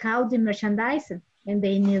to take out the merchandise, and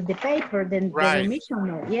they need the paper, then the remission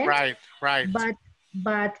note. Yeah. Right.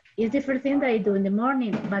 But it's the first thing that I do in the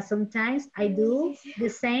morning. But sometimes I do the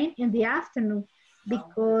same in the afternoon,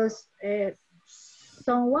 because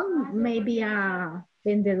someone, maybe a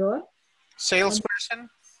vendedor, salesperson,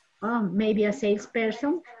 maybe a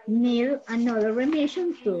salesperson, need another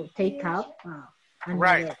remission to take out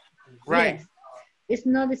another. Right. Yes. It's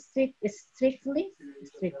not strictly.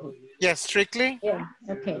 Yes, strictly. Yeah.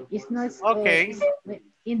 Okay. It's not. Okay.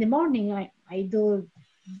 In the morning, I do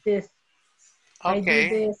this. Okay. I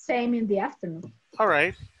do the same in the afternoon. All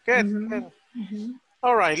right. Good. Good.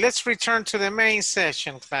 All right. Let's return to the main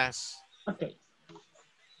session, class. Okay.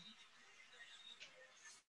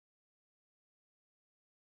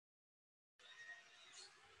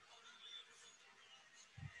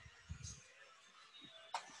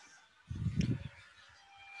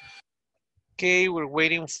 Okay, we're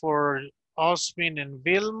waiting for Osmin and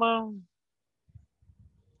Vilma.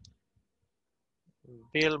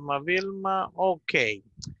 Vilma. Okay.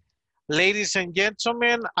 Ladies and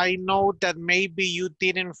gentlemen, I know that maybe you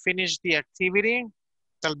didn't finish the activity.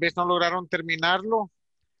 Tal vez no lograron terminarlo.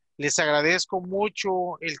 Les agradezco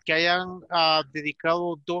mucho el que hayan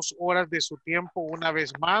dedicado 2 horas de su tiempo una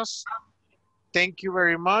vez más. Thank you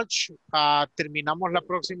very much. Terminamos la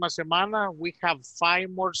próxima semana. We have 5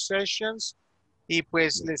 more sessions. Y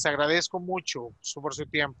pues les agradezco mucho por su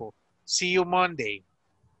tiempo. See you Monday.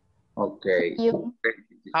 Okay.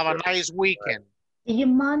 Have a nice weekend. See you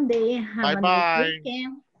Monday. Have a nice Bye-bye.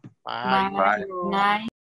 weekend. Bye. Bye.